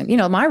seizures. And,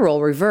 my role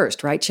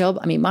reversed, right, Shelby?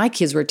 I mean, my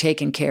kids were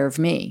taking care of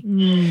me.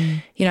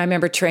 I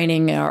remember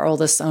training our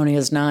oldest son, who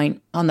is 9,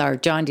 on our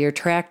John Deere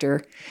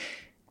tractor.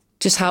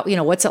 Just how,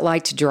 what's it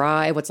like to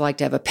drive, what's it like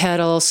to have a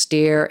pedal,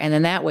 steer. And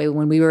then that way,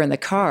 when we were in the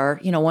car,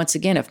 once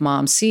again, if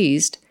mom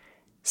seized,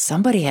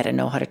 somebody had to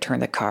know how to turn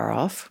the car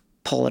off,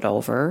 pull it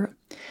over.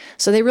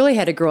 So they really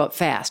had to grow up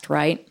fast,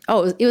 right?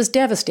 Oh, it was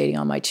devastating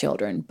on my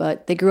children,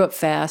 but they grew up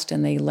fast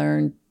and they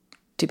learned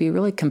to be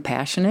really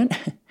compassionate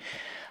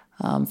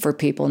for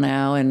people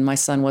now. And my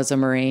son was a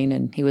Marine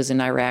and he was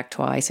in Iraq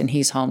twice and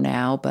he's home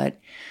now. But,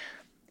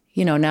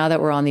 now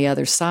that we're on the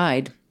other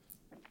side,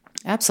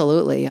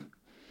 absolutely.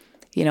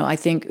 I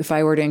think if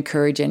I were to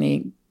encourage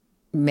any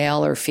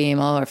male or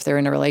female, or if they're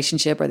in a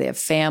relationship or they have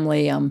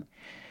family,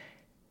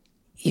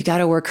 you got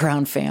to work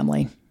around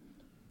family,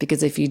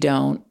 because if you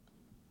don't,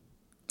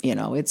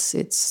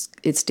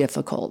 it's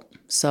difficult.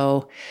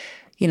 So,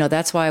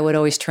 that's why I would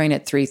always train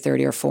at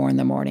 3:30 or 4 in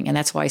the morning. And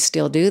that's why I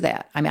still do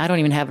that. I mean,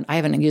 I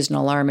haven't used an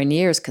alarm in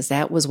years, because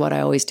that was what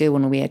I always did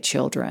when we had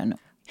children.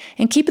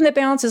 And keeping the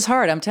balance is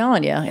hard, I'm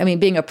telling you. I mean,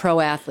 being a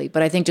pro athlete,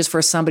 but I think just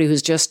for somebody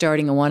who's just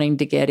starting and wanting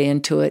to get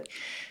into it,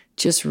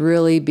 just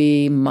really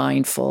be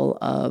mindful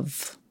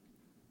of,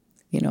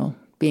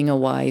 being a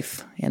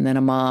wife and then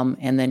a mom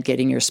and then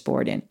getting your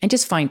sport in, and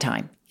just find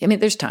time. I mean,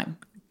 there's time.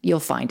 You'll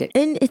find it.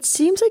 And it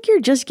seems like you're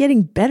just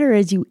getting better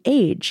as you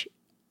age.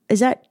 Is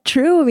that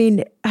true? I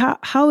mean,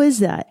 how is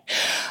that?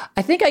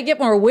 I think I get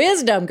more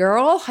wisdom,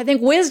 girl. I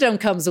think wisdom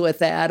comes with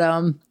that.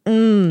 I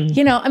mean,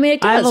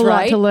 it does, I have a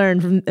right? lot to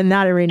learn in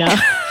that arena.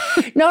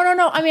 No.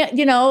 I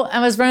mean, I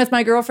was running with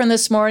my girlfriend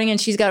this morning,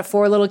 and she's got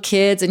 4 little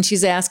kids, and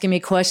she's asking me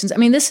questions. I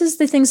mean, this is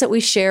the things that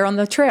we share on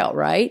the trail,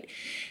 right?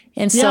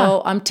 And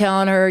so I'm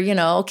telling her,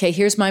 okay,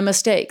 here's my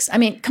mistakes. I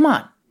mean, come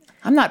on.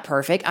 I'm not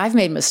perfect. I've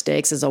made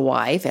mistakes as a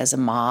wife, as a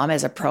mom,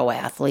 as a pro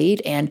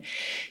athlete. And,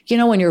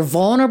 when you're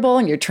vulnerable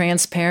and you're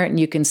transparent and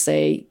you can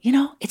say,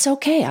 it's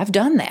okay. I've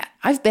done that.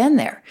 I've been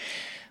there.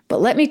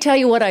 But let me tell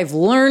you what I've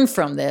learned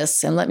from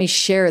this, and let me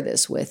share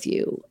this with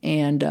you.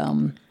 And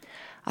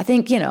I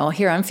think,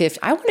 here I'm 50.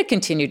 I want to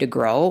continue to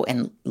grow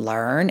and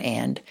learn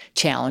and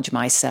challenge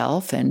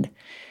myself. And,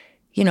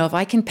 if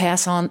I can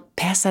pass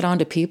that on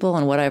to people,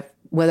 and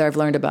whether I've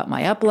learned about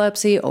my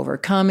epilepsy,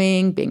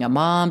 overcoming, being a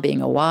mom, being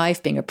a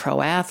wife, being a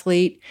pro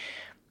athlete.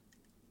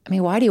 I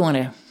mean, why do you want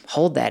to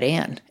hold that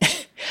in?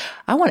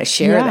 I want to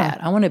share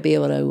that. I want to be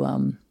able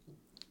to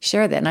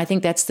share that. And I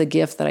think that's the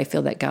gift that I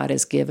feel that God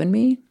has given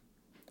me.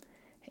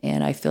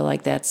 And I feel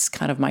like that's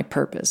kind of my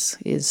purpose,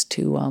 is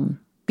to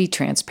be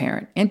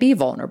transparent and be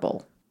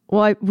vulnerable.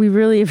 Well, we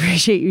really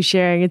appreciate you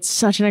sharing. It's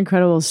such an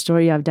incredible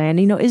story you have, Diane.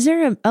 Is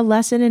there a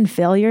lesson in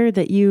failure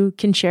that you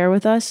can share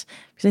with us?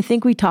 Because I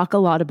think we talk a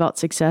lot about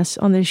success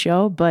on this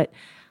show, but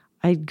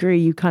I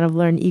agree, you kind of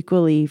learn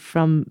equally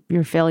from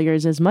your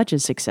failures as much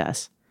as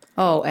success.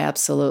 Oh,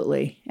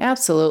 absolutely.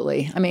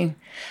 Absolutely. I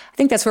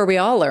think that's where we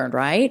all learn,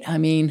 right?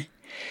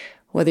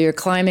 Whether you're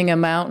climbing a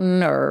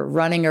mountain or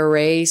running a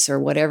race or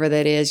whatever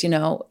that is,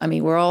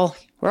 we're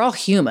all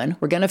human.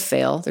 We're going to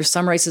fail. There's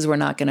some races we're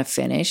not going to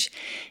finish.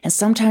 And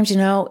sometimes,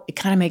 it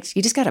kind of makes,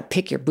 you just got to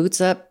pick your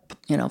boots up,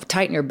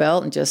 tighten your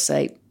belt and just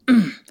say,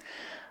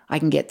 I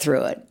can get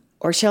through it.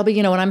 Or Shelby,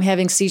 when I'm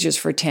having seizures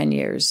for 10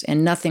 years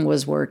and nothing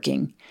was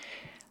working,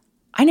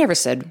 I never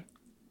said,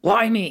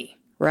 why me,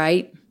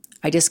 right?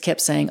 I just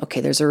kept saying,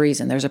 okay, there's a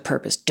reason, there's a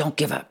purpose. Don't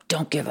give up.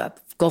 Don't give up.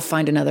 Go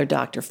find another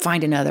doctor,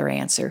 find another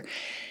answer.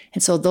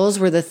 And so those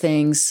were the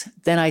things.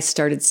 Then I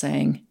started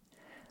saying,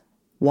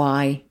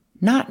 why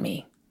not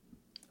me?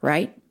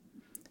 Right?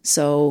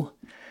 So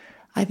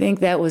I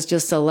think that was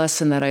just a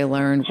lesson that I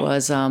learned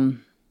was,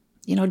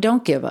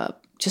 don't give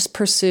up, just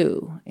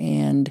pursue.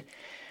 And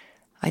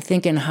I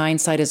think in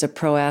hindsight as a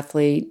pro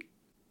athlete,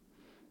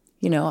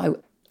 I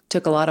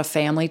took a lot of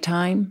family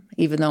time,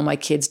 even though my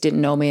kids didn't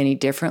know me any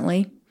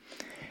differently.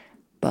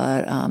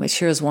 But it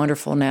sure is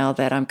wonderful now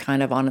that I'm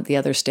kind of on the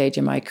other stage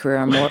in my career.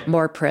 I'm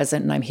more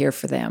present and I'm here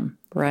for them,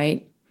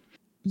 right?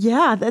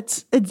 Yeah,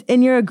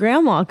 and you're a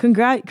grandma.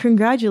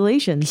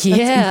 Congratulations.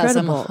 That's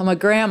incredible. I'm a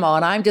grandma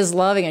and I'm just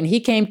loving it. And he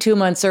came 2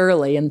 months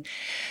early. And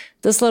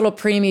this little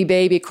preemie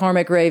baby,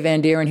 Cormac Ray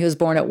Van Deren, he was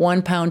born at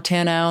 1 pound,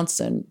 10 ounce,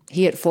 and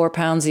he hit 4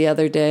 pounds the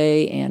other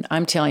day. And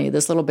I'm telling you,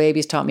 this little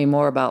baby's taught me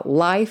more about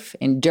life,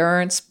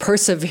 endurance,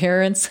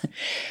 perseverance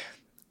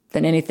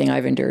than anything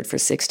I've endured for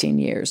 16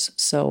 years.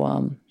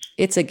 So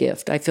it's a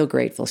gift. I feel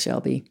grateful,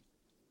 Shelby.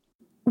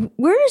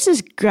 Where does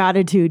this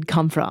gratitude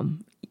come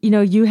from?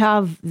 You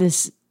have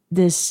this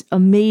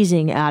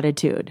amazing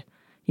attitude.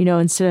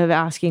 Instead of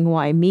asking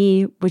why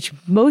me, which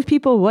most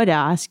people would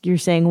ask, you're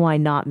saying why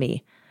not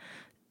me.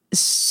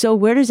 So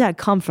where does that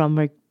come from?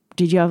 Like,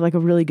 did you have like a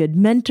really good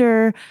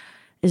mentor?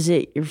 Is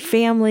it your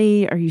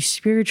family? Are you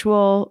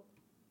spiritual?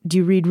 Do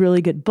you read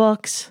really good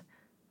books?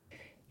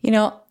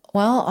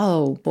 Well,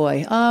 oh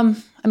boy.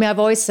 I've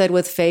always said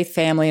with faith,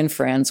 family, and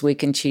friends, we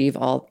can achieve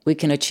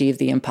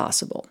the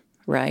impossible,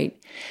 right?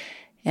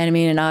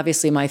 And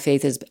obviously my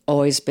faith has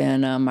always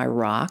been my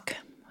rock.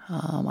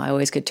 I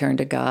always could turn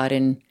to God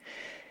and,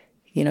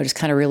 just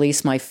kind of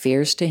release my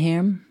fears to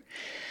Him.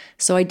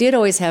 So I did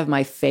always have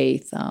my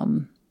faith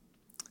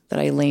that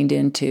I leaned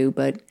into.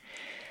 But,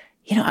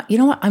 you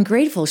know what? I'm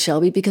grateful,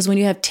 Shelby, because when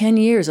you have 10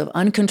 years of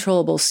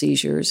uncontrollable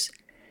seizures,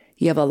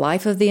 you have a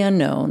life of the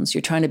unknowns.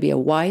 You're trying to be a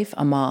wife,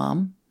 a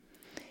mom.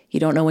 You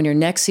don't know when your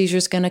next seizure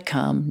is going to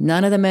come.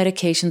 None of the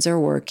medications are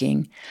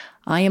working.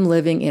 I am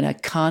living in a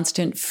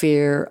constant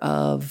fear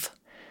of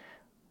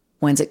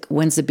when's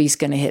the beast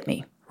going to hit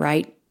me,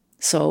 right?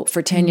 So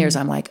for 10 years,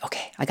 I'm like,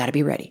 okay, I got to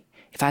be ready.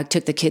 If I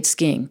took the kids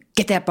skiing,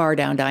 get that bar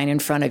down, Diane, in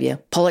front of you.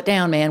 Pull it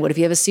down, man. What if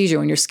you have a seizure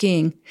when you're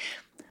skiing?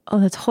 Oh,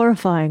 that's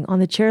horrifying. On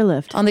the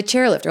chairlift. On the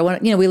chairlift.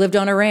 Or we lived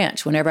on a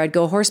ranch. Whenever I'd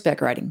go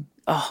horseback riding,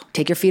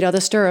 take your feet out of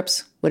the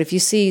stirrups. What if you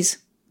seize?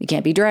 You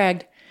can't be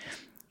dragged.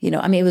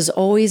 It was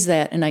always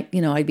that. And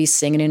I'd be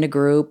singing in a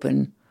group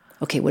and,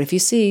 okay, what if you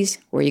seize?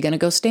 Where are you going to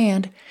go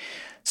stand?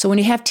 So when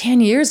you have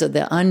 10 years of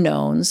the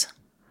unknowns,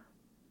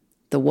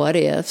 the what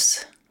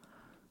ifs,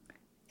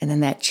 and then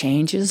that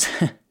changes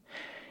and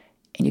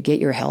you get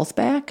your health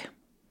back,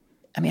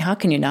 how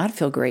can you not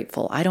feel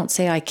grateful? I don't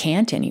say I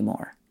can't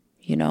anymore.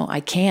 I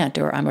can't,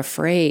 or I'm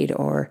afraid,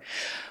 or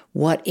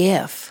what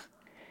if?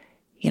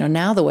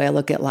 Now the way I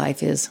look at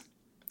life is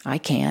I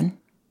can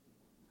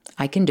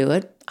do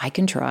it. I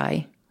can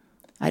try.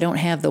 I don't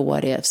have the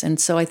what ifs. And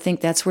so I think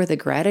that's where the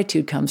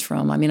gratitude comes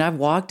from. I've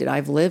walked it.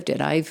 I've lived it.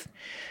 I've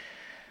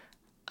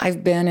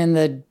been in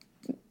the,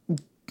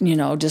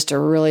 just a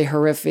really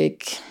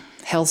horrific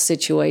health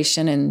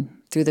situation. And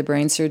through the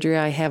brain surgery,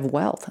 I have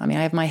wealth. I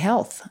have my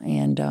health.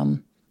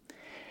 And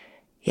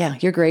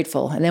you're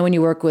grateful. And then when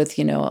you work with,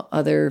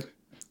 other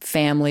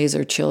families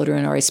or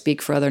children, or I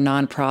speak for other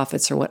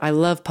nonprofits or what, I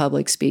love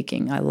public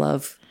speaking. I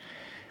love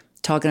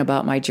talking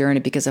about my journey,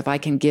 because if I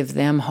can give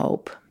them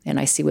hope and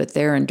I see what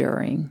they're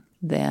enduring,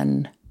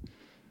 then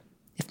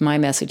if my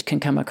message can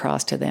come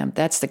across to them,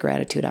 that's the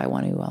gratitude I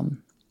want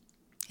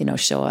to,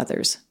 show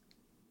others.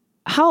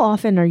 How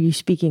often are you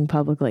speaking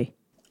publicly?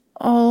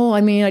 Oh,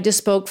 I just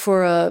spoke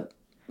for a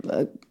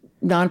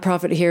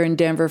nonprofit here in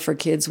Denver for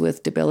kids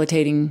with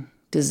debilitating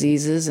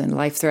diseases and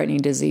life-threatening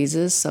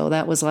diseases. So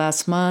that was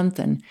last month.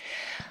 And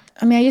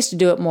I used to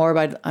do it more,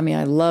 but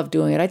I love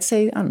doing it. I'd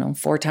say,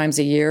 4 times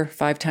a year,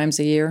 5 times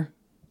a year.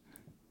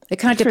 It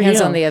kind of depends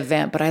on the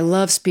event, but I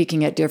love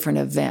speaking at different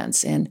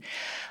events. And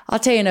I'll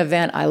tell you an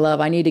event I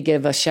love. I need to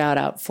give a shout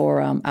out for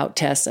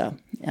Outtessa,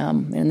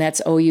 and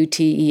that's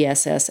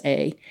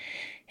Outessa.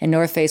 In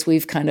North Face,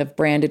 we've kind of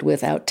branded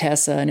with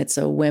Outtessa, and it's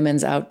a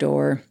women's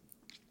outdoor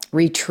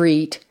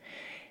retreat.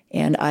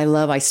 And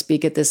I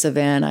speak at this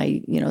event.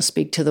 I,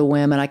 speak to the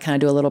women. I kind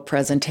of do a little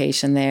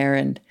presentation there.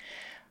 And,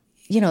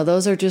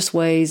 those are just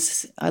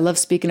ways. I love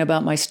speaking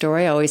about my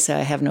story. I always say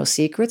I have no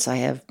secrets.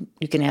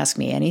 You can ask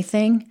me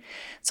anything.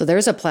 So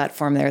there's a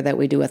platform there that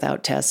we do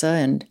without Tessa.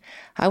 And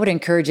I would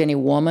encourage any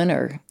woman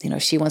or,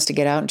 she wants to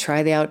get out and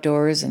try the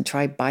outdoors and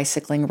try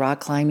bicycling, rock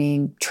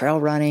climbing, trail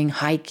running,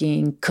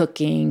 hiking,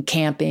 cooking,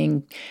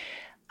 camping.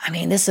 I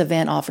mean, this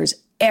event offers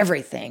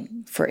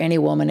everything for any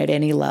woman at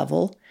any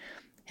level.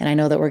 And I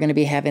know that we're going to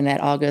be having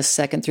that August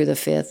 2nd through the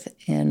 5th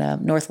in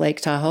North Lake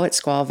Tahoe at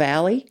Squaw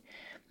Valley.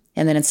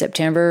 And then in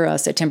September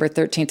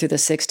 13th through the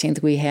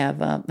 16th, we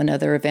have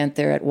another event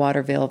there at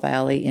Waterville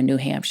Valley in New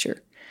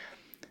Hampshire.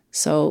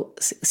 So,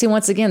 see,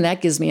 once again,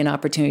 that gives me an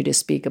opportunity to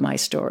speak of my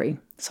story.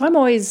 So I'm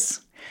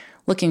always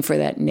looking for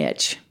that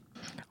niche.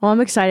 Well, I'm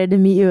excited to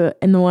meet you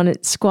in the one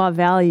at Squaw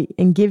Valley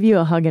and give you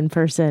a hug in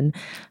person.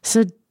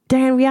 So,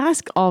 Diane, we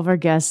ask all of our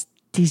guests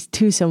these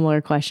two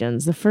similar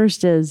questions. The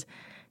first is,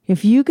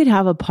 if you could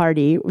have a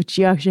party, which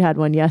you actually had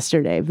one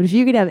yesterday, but if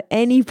you could have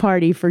any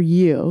party for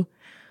you,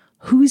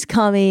 who's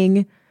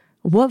coming?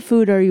 What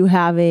food are you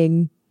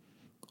having?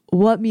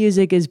 What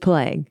music is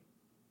playing?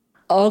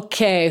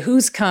 Okay,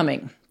 who's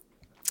coming?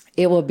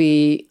 It will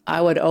be,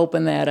 I would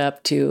open that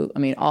up to,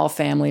 all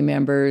family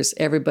members,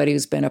 everybody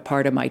who's been a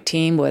part of my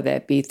team, whether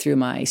that be through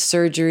my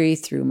surgery,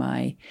 through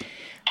my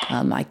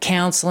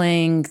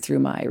counseling, through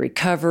my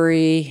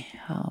recovery.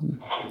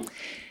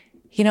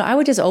 I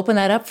would just open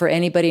that up for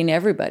anybody and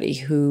everybody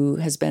who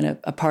has been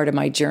a part of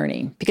my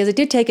journey, because it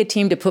did take a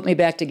team to put me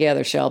back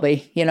together,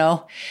 Shelby,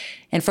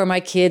 and for my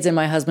kids and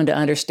my husband to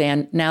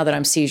understand now that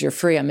I'm seizure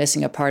free, I'm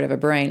missing a part of a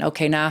brain.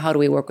 Okay, now how do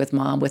we work with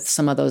mom with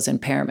some of those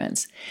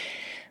impairments?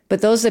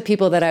 But those are the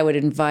people that I would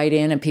invite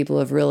in, and people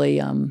have really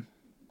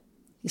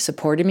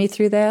supported me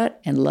through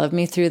that and loved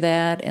me through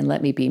that and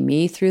let me be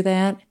me through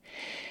that.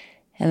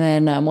 And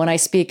then when I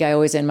speak, I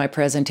always end my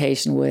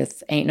presentation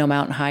with "Ain't no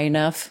mountain high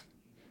enough,"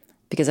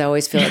 because I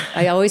always feel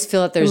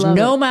like there's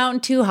no mountain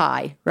too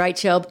high, right,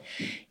 Shelb?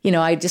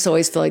 I just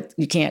always feel like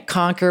you can't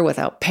conquer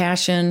without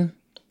passion,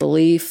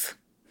 belief,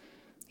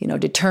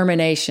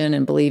 determination,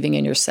 and believing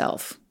in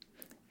yourself.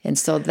 And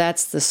so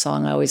that's the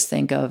song I always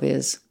think of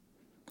is,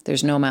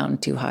 there's no mountain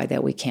too high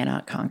that we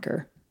cannot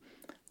conquer.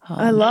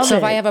 I love it. So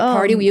if I have a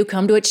party, will you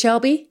come to it,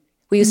 Shelby?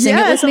 Will you sing it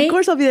with me? Yes, of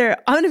course I'll be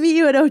there. I'm going to meet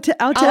you at Outessa.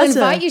 I'll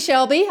invite you,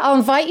 Shelby. I'll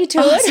invite you to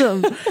it.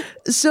 Awesome.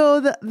 So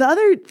the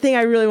other thing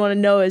I really want to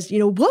know is,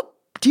 what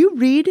do you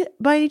read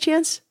by any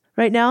chance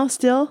right now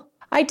still?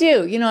 I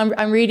do.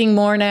 I'm reading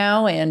more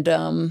now, and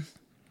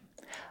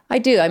I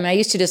do. I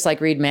used to just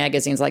read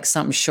magazines,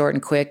 something short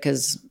and quick,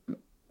 because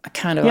I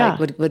kind of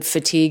would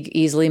fatigue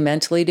easily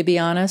mentally, to be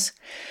honest.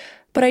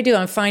 But I do.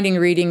 I'm finding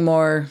reading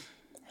more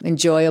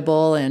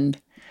enjoyable, and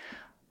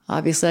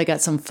obviously I got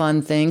some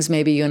fun things.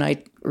 Maybe you and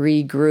I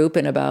regroup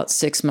in about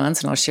 6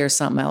 months and I'll share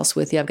something else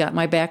with you. I've got in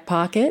my back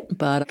pocket,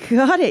 but...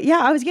 Got it. Yeah,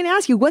 I was going to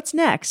ask you, what's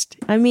next?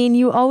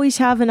 You always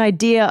have an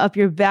idea up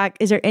your back.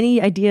 Is there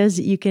any ideas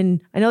that you can...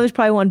 I know there's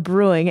probably one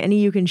brewing. Any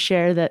you can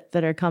share that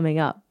are coming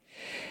up?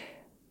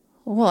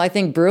 Well, I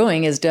think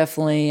brewing is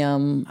definitely...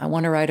 I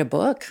want to write a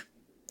book.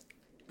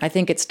 I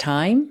think it's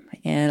time,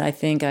 and I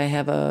think I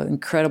have an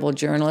incredible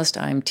journalist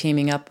I'm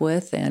teaming up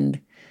with,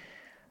 and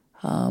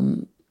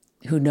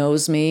who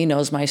knows me,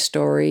 knows my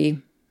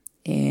story.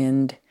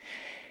 And,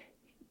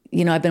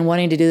 I've been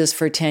wanting to do this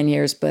for 10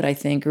 years, but I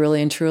think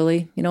really and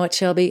truly, you know what,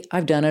 Shelby?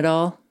 I've done it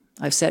all.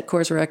 I've set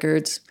course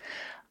records.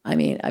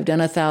 I've done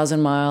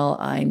 1,000-mile.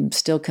 I'm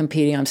still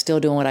competing. I'm still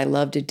doing what I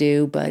love to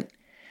do, but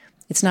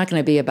it's not going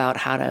to be about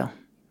how to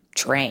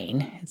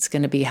train. It's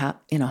going to be how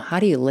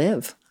do you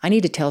live? I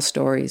need to tell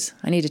stories.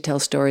 I need to tell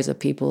stories of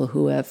people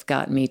who have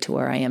gotten me to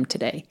where I am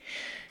today,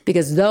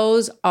 because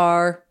those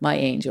are my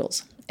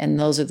angels, and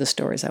those are the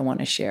stories I want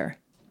to share.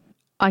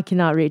 I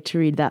cannot wait to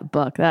read that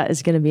book. That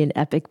is going to be an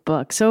epic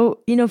book. So,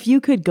 if you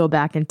could go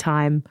back in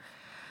time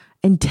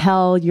and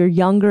tell your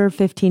younger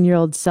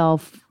 15-year-old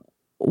self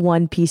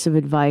one piece of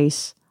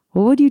advice,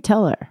 what would you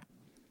tell her?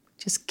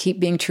 Just keep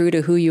being true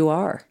to who you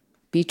are.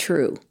 Be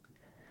true.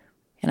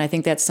 And I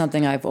think that's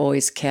something I've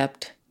always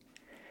kept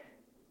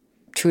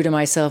true to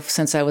myself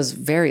since I was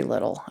very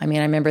little. I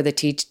remember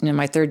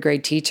my third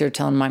grade teacher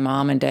telling my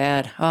mom and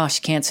dad, "Oh,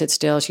 she can't sit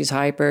still. She's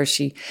hyper.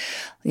 She's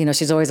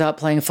always out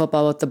playing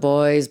football with the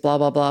boys, blah,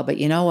 blah, blah. But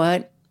you know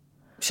what?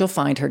 She'll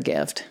find her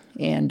gift."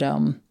 And,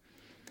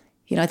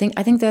 I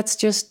think that's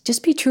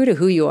just be true to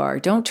who you are.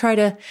 Don't try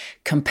to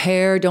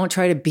compare. Don't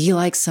try to be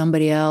like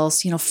somebody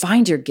else.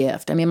 Find your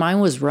gift. Mine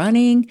was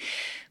running.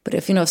 But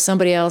if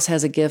somebody else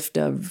has a gift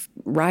of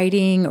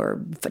writing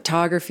or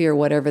photography or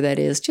whatever that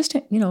is, just,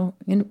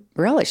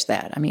 relish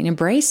that.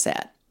 Embrace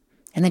that.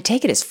 And then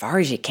take it as far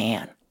as you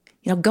can.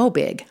 Go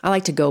big. I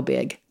like to go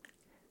big.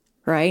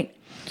 Right?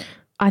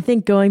 I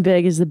think going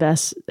big is the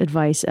best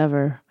advice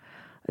ever.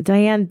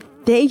 Diane,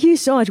 thank you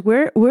so much.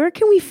 Where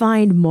can we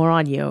find more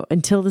on you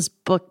until this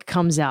book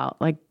comes out?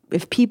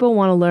 If people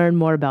want to learn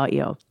more about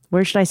you,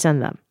 where should I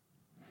send them?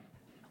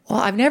 Well,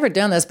 I've never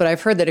done this, but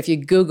I've heard that if you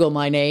Google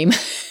my name,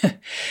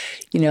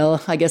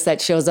 I guess that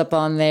shows up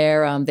on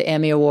there. The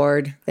Emmy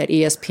Award that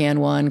ESPN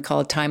won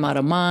called Time Out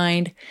of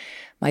Mind.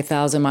 My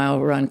 1,000-mile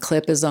run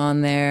clip is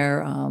on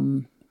there.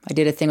 I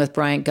did a thing with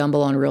Bryant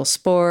Gumbel on Real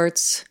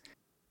Sports.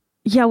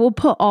 Yeah, we'll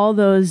put all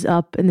those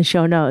up in the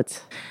show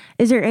notes.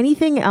 Is there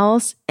anything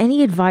else,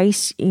 any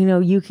advice,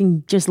 you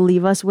can just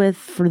leave us with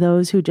for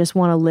those who just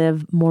want to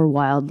live more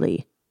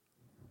wildly?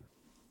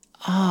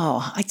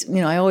 Oh,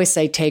 I always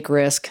say take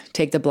risk,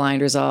 take the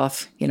blinders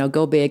off,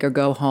 go big or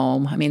go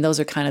home. I mean, those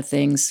are kind of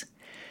things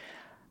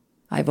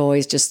I've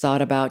always just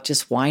thought about,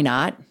 just why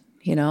not?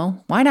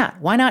 Why not?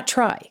 Why not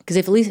try? Because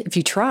if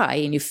you try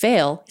and you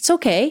fail, it's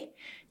okay.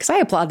 Because I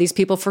applaud these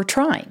people for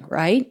trying,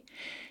 right?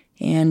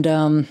 And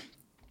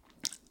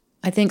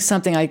I think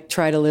something I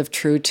try to live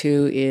true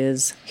to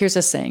is, here's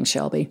a saying,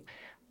 Shelby.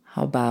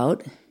 How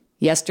about,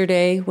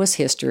 yesterday was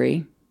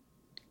history,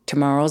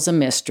 tomorrow's a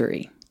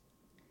mystery.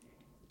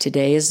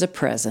 Today is the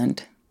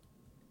present.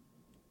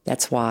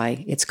 That's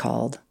why it's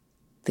called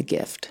the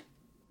gift.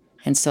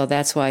 And so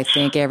that's why I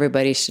think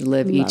everybody should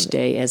live each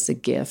day as a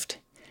gift.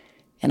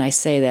 And I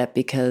say that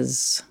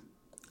because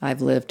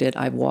I've lived it,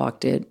 I've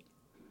walked it.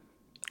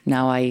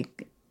 Now I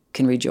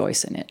can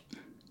rejoice in it.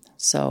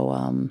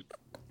 So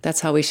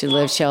that's how we should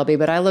live, Shelby.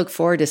 But I look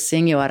forward to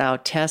seeing you at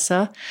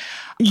Altessa.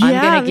 Yeah,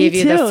 I'm going to give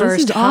you the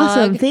first this is hug.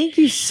 Awesome. Thank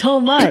you so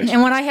much.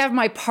 And when I have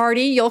my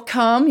party, you'll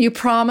come. You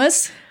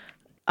promise?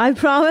 I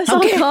promise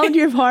Okay. I'll come to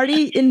your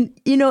party. And,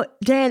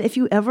 Dan, if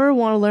you ever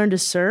want to learn to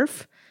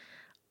surf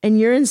and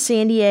you're in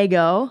San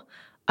Diego,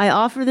 I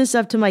offer this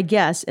up to my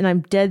guests, and I'm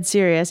dead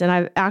serious. And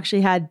I've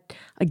actually had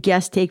a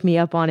guest take me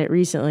up on it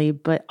recently,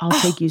 but I'll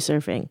take you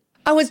surfing.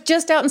 I was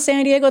just out in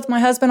San Diego with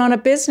my husband on a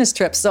business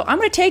trip, so I'm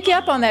going to take you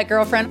up on that,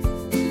 girlfriend.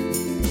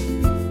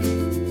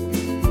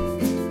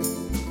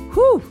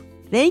 Whew.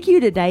 Thank you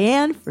to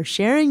Diane for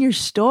sharing your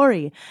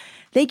story.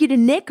 Thank you to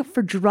Nick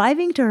for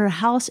driving to her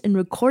house and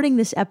recording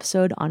this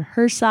episode on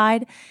her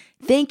side.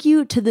 Thank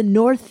you to the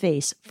North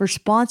Face for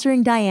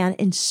sponsoring Diane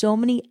and so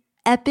many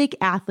epic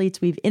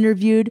athletes we've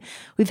interviewed.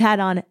 We've had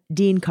on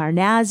Dean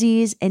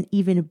Karnazes and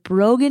even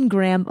Brogan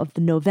Graham of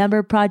the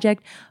November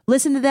Project.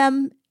 Listen to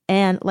them,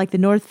 and like the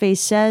North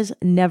Face says,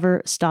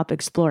 never stop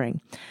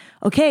exploring.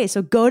 Okay,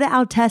 so go to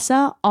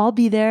Altessa. I'll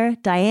be there.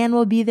 Diane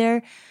will be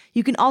there.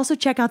 You can also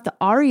check out the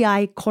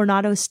REI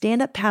Coronado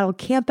Stand-Up Paddle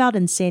Campout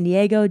in San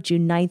Diego,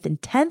 June 9th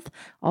and 10th.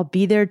 I'll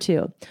be there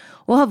too.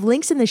 We'll have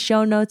links in the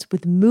show notes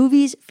with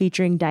movies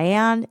featuring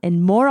Diane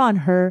and more on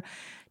her.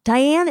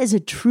 Diane is a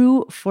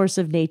true force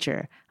of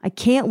nature. I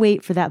can't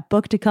wait for that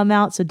book to come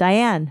out. So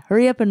Diane,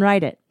 hurry up and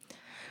write it.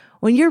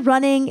 When you're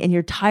running and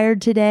you're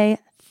tired today,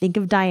 think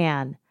of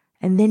Diane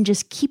and then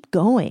just keep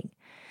going.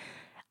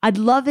 I'd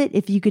love it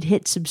if you could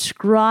hit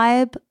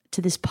subscribe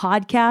to this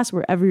podcast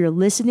wherever you're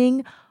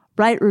listening,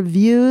 write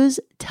reviews,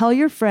 tell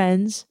your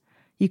friends.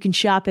 You can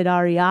shop at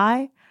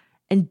REI.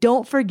 And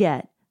don't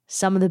forget,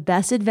 some of the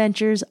best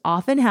adventures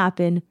often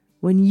happen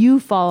when you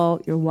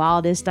follow your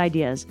wildest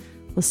ideas.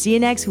 We'll see you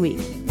next week.